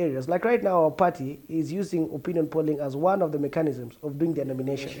many areas. Like right now, our party is using opinion polling as one of the mechanisms of doing their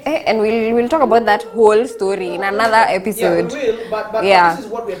nominations. And we'll talk about that whole story in another episode. Yeah, we will, but this is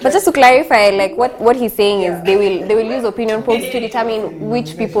what we're But just to clarify, like what he's saying is they will use opinion polls to determine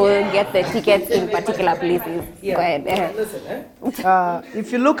which people get the tickets in particular places. Yeah. Go ahead. Listen,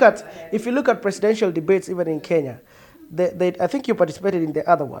 if you look at presidential debates even in Kenya, I think you participated in the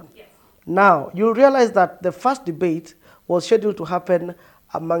other one. Yes. Now you'll realize that the first debate was scheduled to happen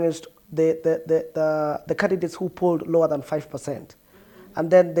amongst the candidates who polled lower than 5%.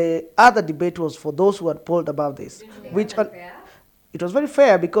 And then the other debate was for those who had polled above this, which it was very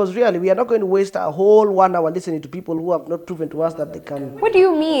fair because really we are not going to waste a whole 1 hour listening to people who have not proven to us that they can. What do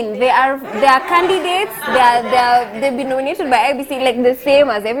you mean? They are candidates. They've been nominated by IBC like the same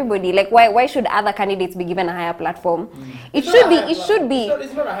as everybody. Like why should other candidates be given a higher platform? It should be.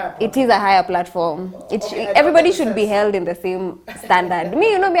 It's not a higher platform. It is a higher platform. Everybody should be held in the same standard.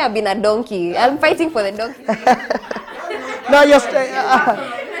 Me, I've been a donkey. I'm fighting for the donkey. No, you're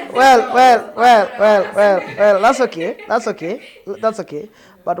well, that's okay.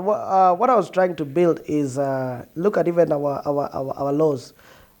 But what I was trying to build is look at even our laws.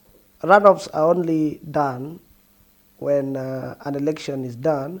 Run-offs are only done when an election is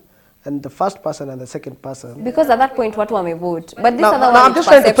done, and the first person and the second person. Because at that point, what may vote? But this now I'm just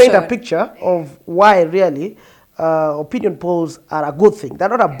trying to paint a picture of why really opinion polls are a good thing. They're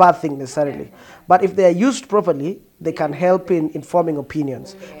not a bad thing necessarily, but if they are used properly, they can help in informing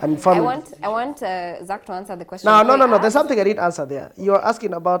opinions and informing. I want Zach to answer the question. No. There's something I didn't answer there. You're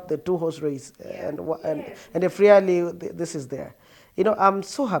asking about the two-horse race and if really this is there. I'm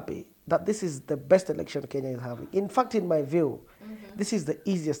so happy that this is the best election Kenya is having. In fact, in my view, this is the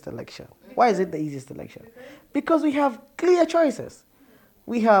easiest election. Why is it the easiest election? Because we have clear choices.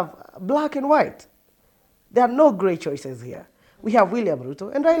 We have black and white. There are no gray choices here. We have William Ruto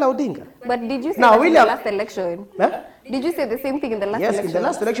and Raila Odinga. But did you say that in the last election? Huh? Did you say the same thing in the last election? Yes, in the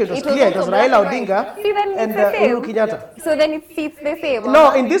last election it was clear. It was Raila Odinga and Uhuru Kenyatta. So then it's the same?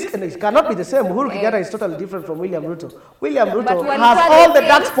 No, in this case, it cannot be the same. Uhuru Kenyatta is totally different from William Ruto. William Ruto has all the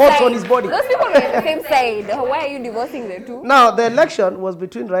dark spots on his body. Those people are on the same side. Why are you divorcing the two? Now, the election was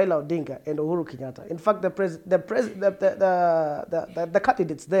between Raila Odinga and Uhuru Kenyatta. In fact, the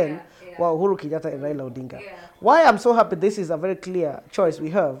candidates then were Uhuru Kenyatta and Raila Odinga. Why I'm so happy this is a very clear choice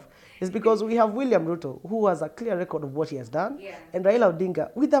we have is because we have William Ruto, who has a clear record of what he has done, and Raila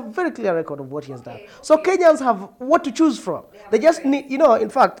Odinga with a very clear record of what he has done. So Kenyans have what to choose from. They just need, in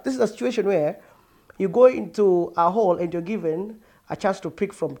fact, this is a situation where you go into a hall and you're given a chance to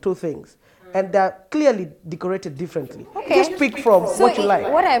pick from two things. And they're clearly decorated differently. Okay. Just pick from what you like.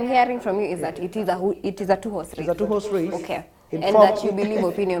 What I'm hearing from you is that it is a two-horse race. It's a two-horse race. Okay. And that you believe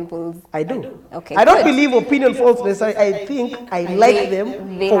opinion polls. I do. Okay. I don't believe opinion polls necessarily. I think I like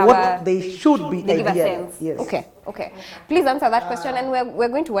them for what they should be. They give a sense. Yes. Okay. Please answer that question, and we're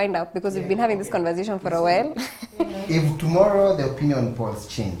going to wind up because we've been having this conversation for a while. If tomorrow the opinion polls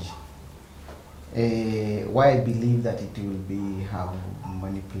change, why I believe that it will be how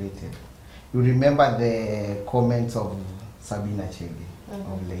manipulated. You remember the comments of Sabina Chege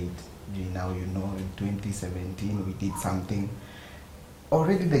of late. Now in 2017 we did something.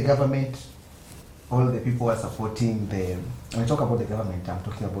 Already the government, all the people are supporting the. When I talk about the government, I'm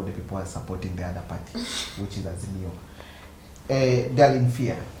talking about the people who are supporting the other party, which is Azimio. They're in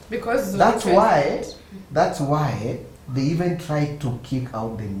fear. Because that's why they even tried to kick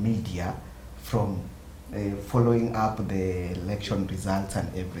out the media from following up the election results and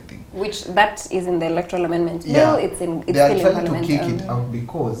everything. Which that is in the electoral amendment bill. Yeah. It's still in trying Parliament. To kick it out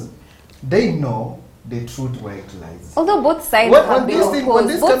because they know the truth where it lies. Although both sides have been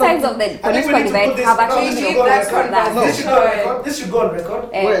opposed, both sides of the political divide have actually been opposed to that. This should go on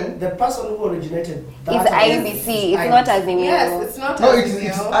record. When the person who originated that is IBC, it's not Azimio. Yes, it's not Azimio.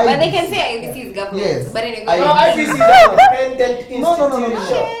 It's IBC. But they can say IBC is government. Yes. But anyway, IBC is an independent institution.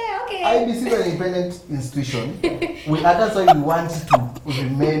 No. IBC is an independent institution. That's why we want to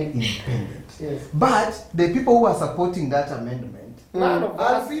remain independent. Yes. But the people who are supporting that amendment, None of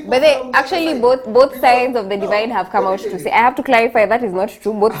us. But they actually both sides of the divide have come out to say. I have to clarify that is not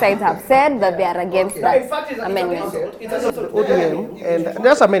true. Both sides have said that they are against In that fact, it's an amendment. insult. It's an insult to ODM. And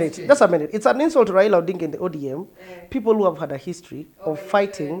just a minute. It's an insult to Raila Odinga in the ODM. People who have had a history of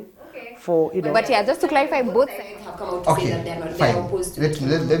fighting for, you know. But yeah, just to clarify, both sides Have come out to say that they're not, they're opposed to it.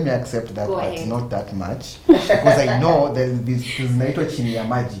 Let me accept that, Go but ahead. not that much, because I know there is this inaitwa chini ya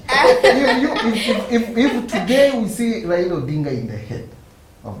maji. If today we see Raila Odinga in the head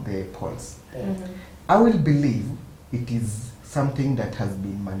of the polls, I will believe it is something that has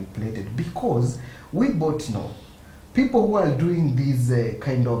been manipulated, because we both know people who are doing these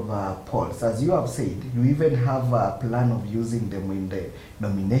kind of polls, as you have said, you even have a plan of using them in the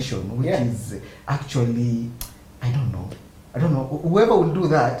nomination, which is actually, I don't know, whoever will do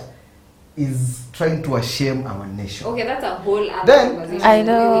that is trying to shame our nation. Okay, that's a whole other Then- conversation. I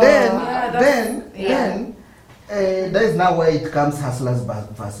know. Then that is now where it comes hustlers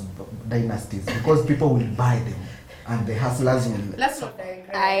versus dynasties, because people will buy them and the hustlers will. Let's not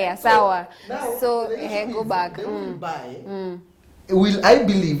Aya, sawa. Now, So the issue go is back. they will buy. Will I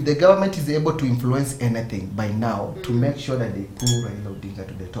believe the government is able to influence anything by now to make sure that they pull Raila Odinga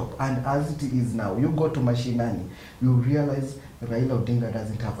to the top? And as it is now, you go to Mashinani, you realize Raila Odinga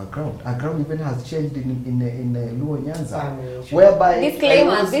doesn't have a ground. A ground even has changed in Luo Nyanza, whereby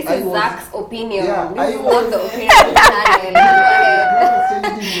Disclaimer, I was- this I is was- Zach's opinion. Yeah, This I is was- not the opinion of the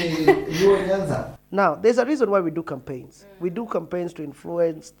channel. Luo Nyanza. Now, there's a reason why we do campaigns. We do campaigns to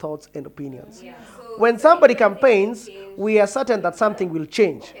influence thoughts and opinions. When somebody campaigns, we are certain that something will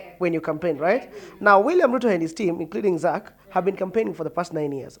change when you campaign, right? Now, William Ruto and his team, including Zach, have been campaigning for the past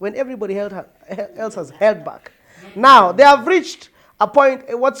 9 years, when everybody else has held back. Now, they have reached a point,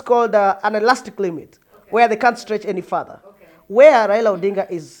 what's called an elastic limit, where they can't stretch any further, where Raila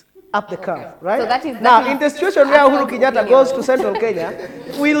Odinga is up the curve, right? So that is- now, in the situation where Uhuru Kenyatta goes to central Kenya,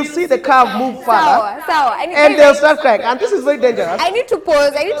 we'll see the curve move further, Sawa. and they'll start crying. And this is very dangerous. I need to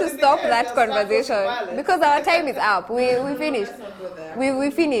pause. I need to stop that conversation because our time is up. We finished.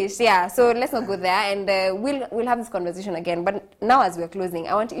 We finished. Yeah. So let's not go there, and we'll have this conversation again. But now, as we're closing,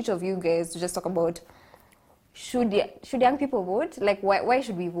 I want each of you guys to just talk about should young people vote? Like, why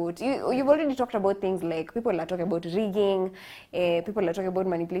should we vote? You've already talked about things like people are talking about rigging, people are talking about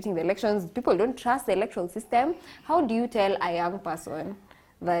manipulating the elections. People don't trust the electoral system. How do you tell a young person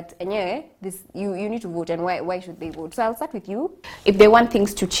that you need to vote, and why should they vote? So I'll start with you. If they want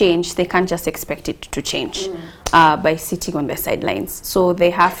things to change, they can't just expect it to change by sitting on the sidelines. So they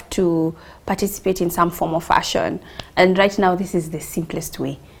have to participate in some form of fashion. And right now, this is the simplest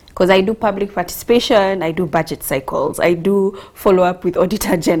way. Because I do public participation, I do budget cycles, I do follow up with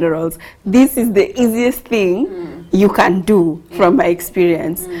auditor generals. This is the easiest thing you can do from my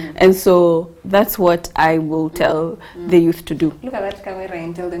experience. And so that's what I will tell the youth to do. Look at that camera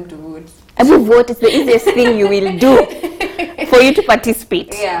and tell them to vote. I will vote. It's the easiest thing you will do for you to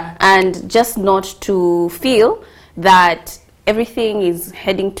participate. Yeah. And just not to feel that everything is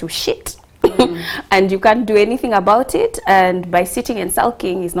heading to shit. And you can't do anything about it, and by sitting and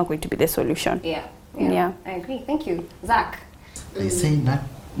sulking is not going to be the solution. Yeah. Yeah. I agree. Thank you, Zach. They say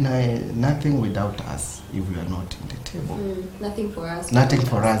nothing without us if we are not in the table. Nothing for us. Nothing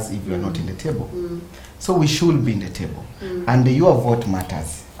for us if we are not in the table. So we should be in the table. And your vote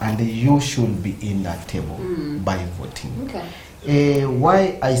matters. And you should be in that table by voting. Okay.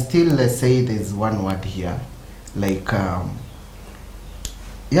 Why I still say there's one word here, like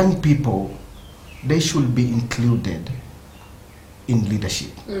young people, they should be included in leadership.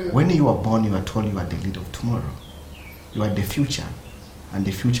 When you are born, you are told you are the leader of tomorrow. You are the future, and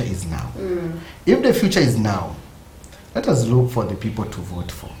the future is now. If the future is now, let us look for the people to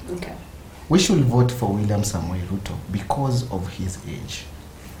vote for. Okay. We should vote for William Samoei Ruto because of his age.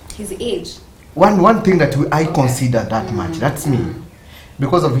 His age. One thing that I consider that much, that's me,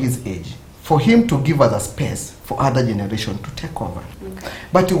 because of his age, for him to give us a space for other generation to take over.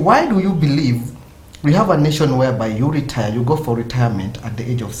 But why do you believe we have a nation whereby you retire, you go for retirement at the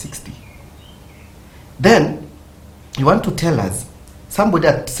age of 60? Then you want to tell us somebody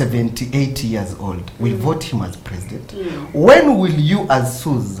at 78 years old will vote him as president. When will you as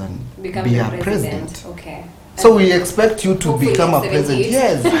Susan Become be the a president? Okay. So we expect you to Hopefully become a at president. 78.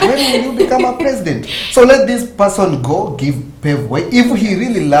 Yes. When will you become a president? So let this person go, pave way. If he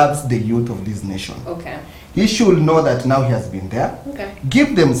really loves the youth of this nation, Okay. he should know that now he has been there. Okay.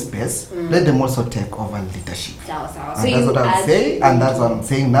 Give them space. Let them also take over leadership. Sawa. And that's what I'm saying, and that's what I'm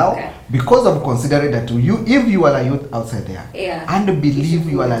saying now. Okay. Because of considering that if you are a youth outside there, Yeah. and believe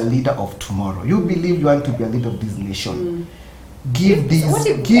you are a leader of tomorrow, you believe you want to be a leader of this nation, give these, What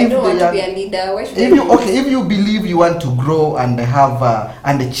if I give don't want the to be young, a leader? Why should I if you be- okay, if you believe you want to grow and have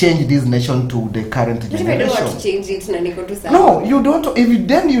and change this nation to the current What if I don't want to generation. change it na niko tu sawa? No, you don't. If you,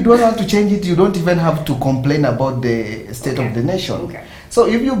 then you don't want to change it, you don't even have to complain about the state Okay. of the nation. Okay. So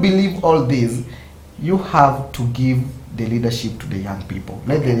if you believe all this, you have to give the leadership to the young people.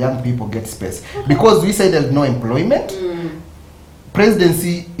 Let the young people get space. Because we say there's no employment.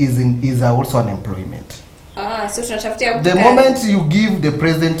 Presidency is also an employment. So tunatafutia mtu The kazi. moment you give the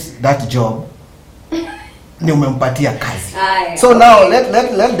president that job, ni umempatia kazi. Aya, So okay. now let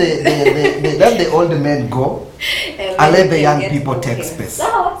the old men go and let the then young get- people take okay. space. So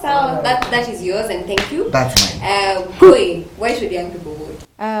that is yours, and thank you. That's mine. Koi, why should young people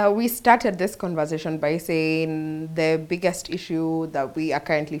vote? We started this conversation by saying the biggest issue that we are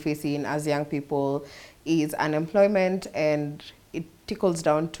currently facing as young people is unemployment, and it trickles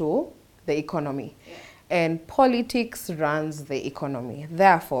down to the economy. And politics runs the economy.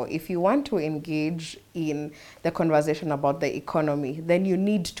 Therefore, if you want to engage in the conversation about the economy, then you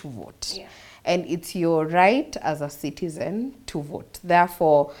need to vote. Yeah. And it's your right as a citizen to vote.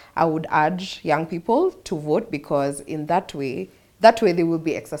 Therefore, I would urge young people to vote, because in that way they will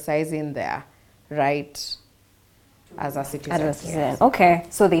be exercising their right as a citizen. As a citizen. Okay,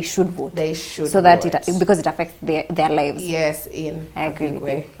 so they should vote. They should So that vote. because it affects their lives. Yes, in I a agree big with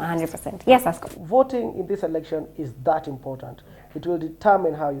way. you. 100%. Yes, Asko. Voting in this election is that important. It will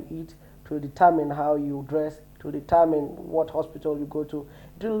determine how you eat, it will determine how you dress, it will determine what hospital you go to,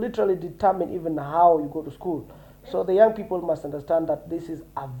 it will literally determine even how you go to school. So the young people must understand that this is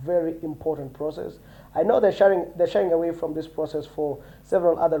a very important process. I know they're shying away from this process for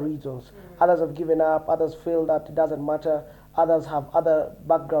several other reasons. Others have given up, others feel that it doesn't matter, others have other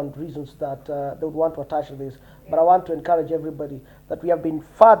background reasons that they would want to attach to this. But I want to encourage everybody that we have been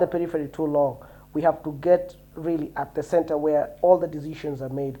far the periphery too long. We have to get really at the center where all the decisions are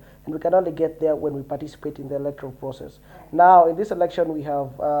made, and we can only get there when we participate in the electoral process. Now, in this election, we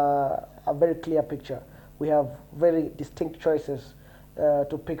have a very clear picture. We have very distinct choices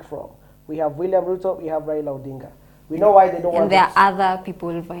to pick from. We have William Ruto, we have Raila Odinga. We know why they don't want And there to- are other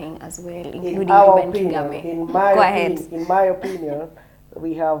people vying as well, including in our Ruben opinion, Kigame. in my Go opinion, ahead. in my opinion,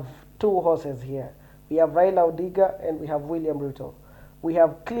 we have two horses here. We have Raila Odinga and we have William Ruto. We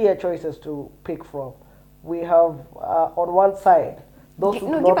have clear choices to pick from. We have on one side those who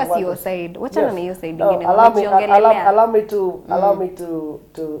No, do give not us want your us- side. Wachana na hiyo side No, ingine, allow me umejiongelelea. allow me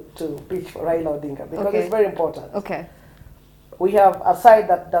to pitch for Raila Odinga because Okay. it's very important. Okay. We have a side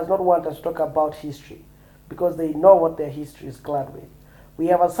that does not want us to talk about history because they know what their history is clad with. We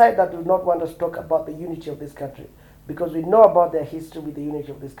have a side that do not want us to talk about the unity of this country because we know about their history with the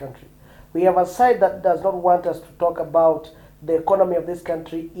unity of this country. We have a side that does not want us to talk about the economy of this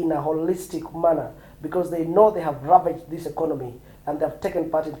country in a holistic manner because they know they have ravaged this economy and they have taken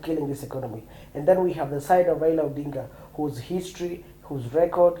part in killing this economy. And then we have the side of Raila Odinga, whose history, whose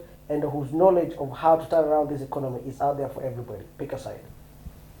record, and whose knowledge of how to turn around this economy is out there for everybody. Pick a side.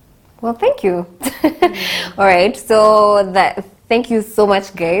 Well, thank you. All right. So thank you so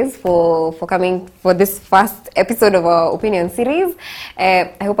much, guys, for coming for this first episode of our opinion series.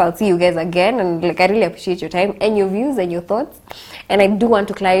 I hope I'll see you guys again, and I really appreciate your time and your views and your thoughts. And I do want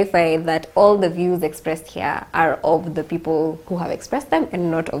to clarify that all the views expressed here are of the people who have expressed them and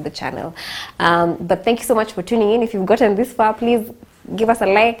not of the channel. But thank you so much for tuning in. If you've gotten this far, please give us a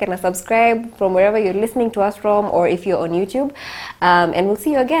like and a subscribe from wherever you're listening to us from, or if you're on YouTube. And we'll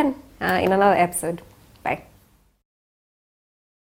see you again in another episode.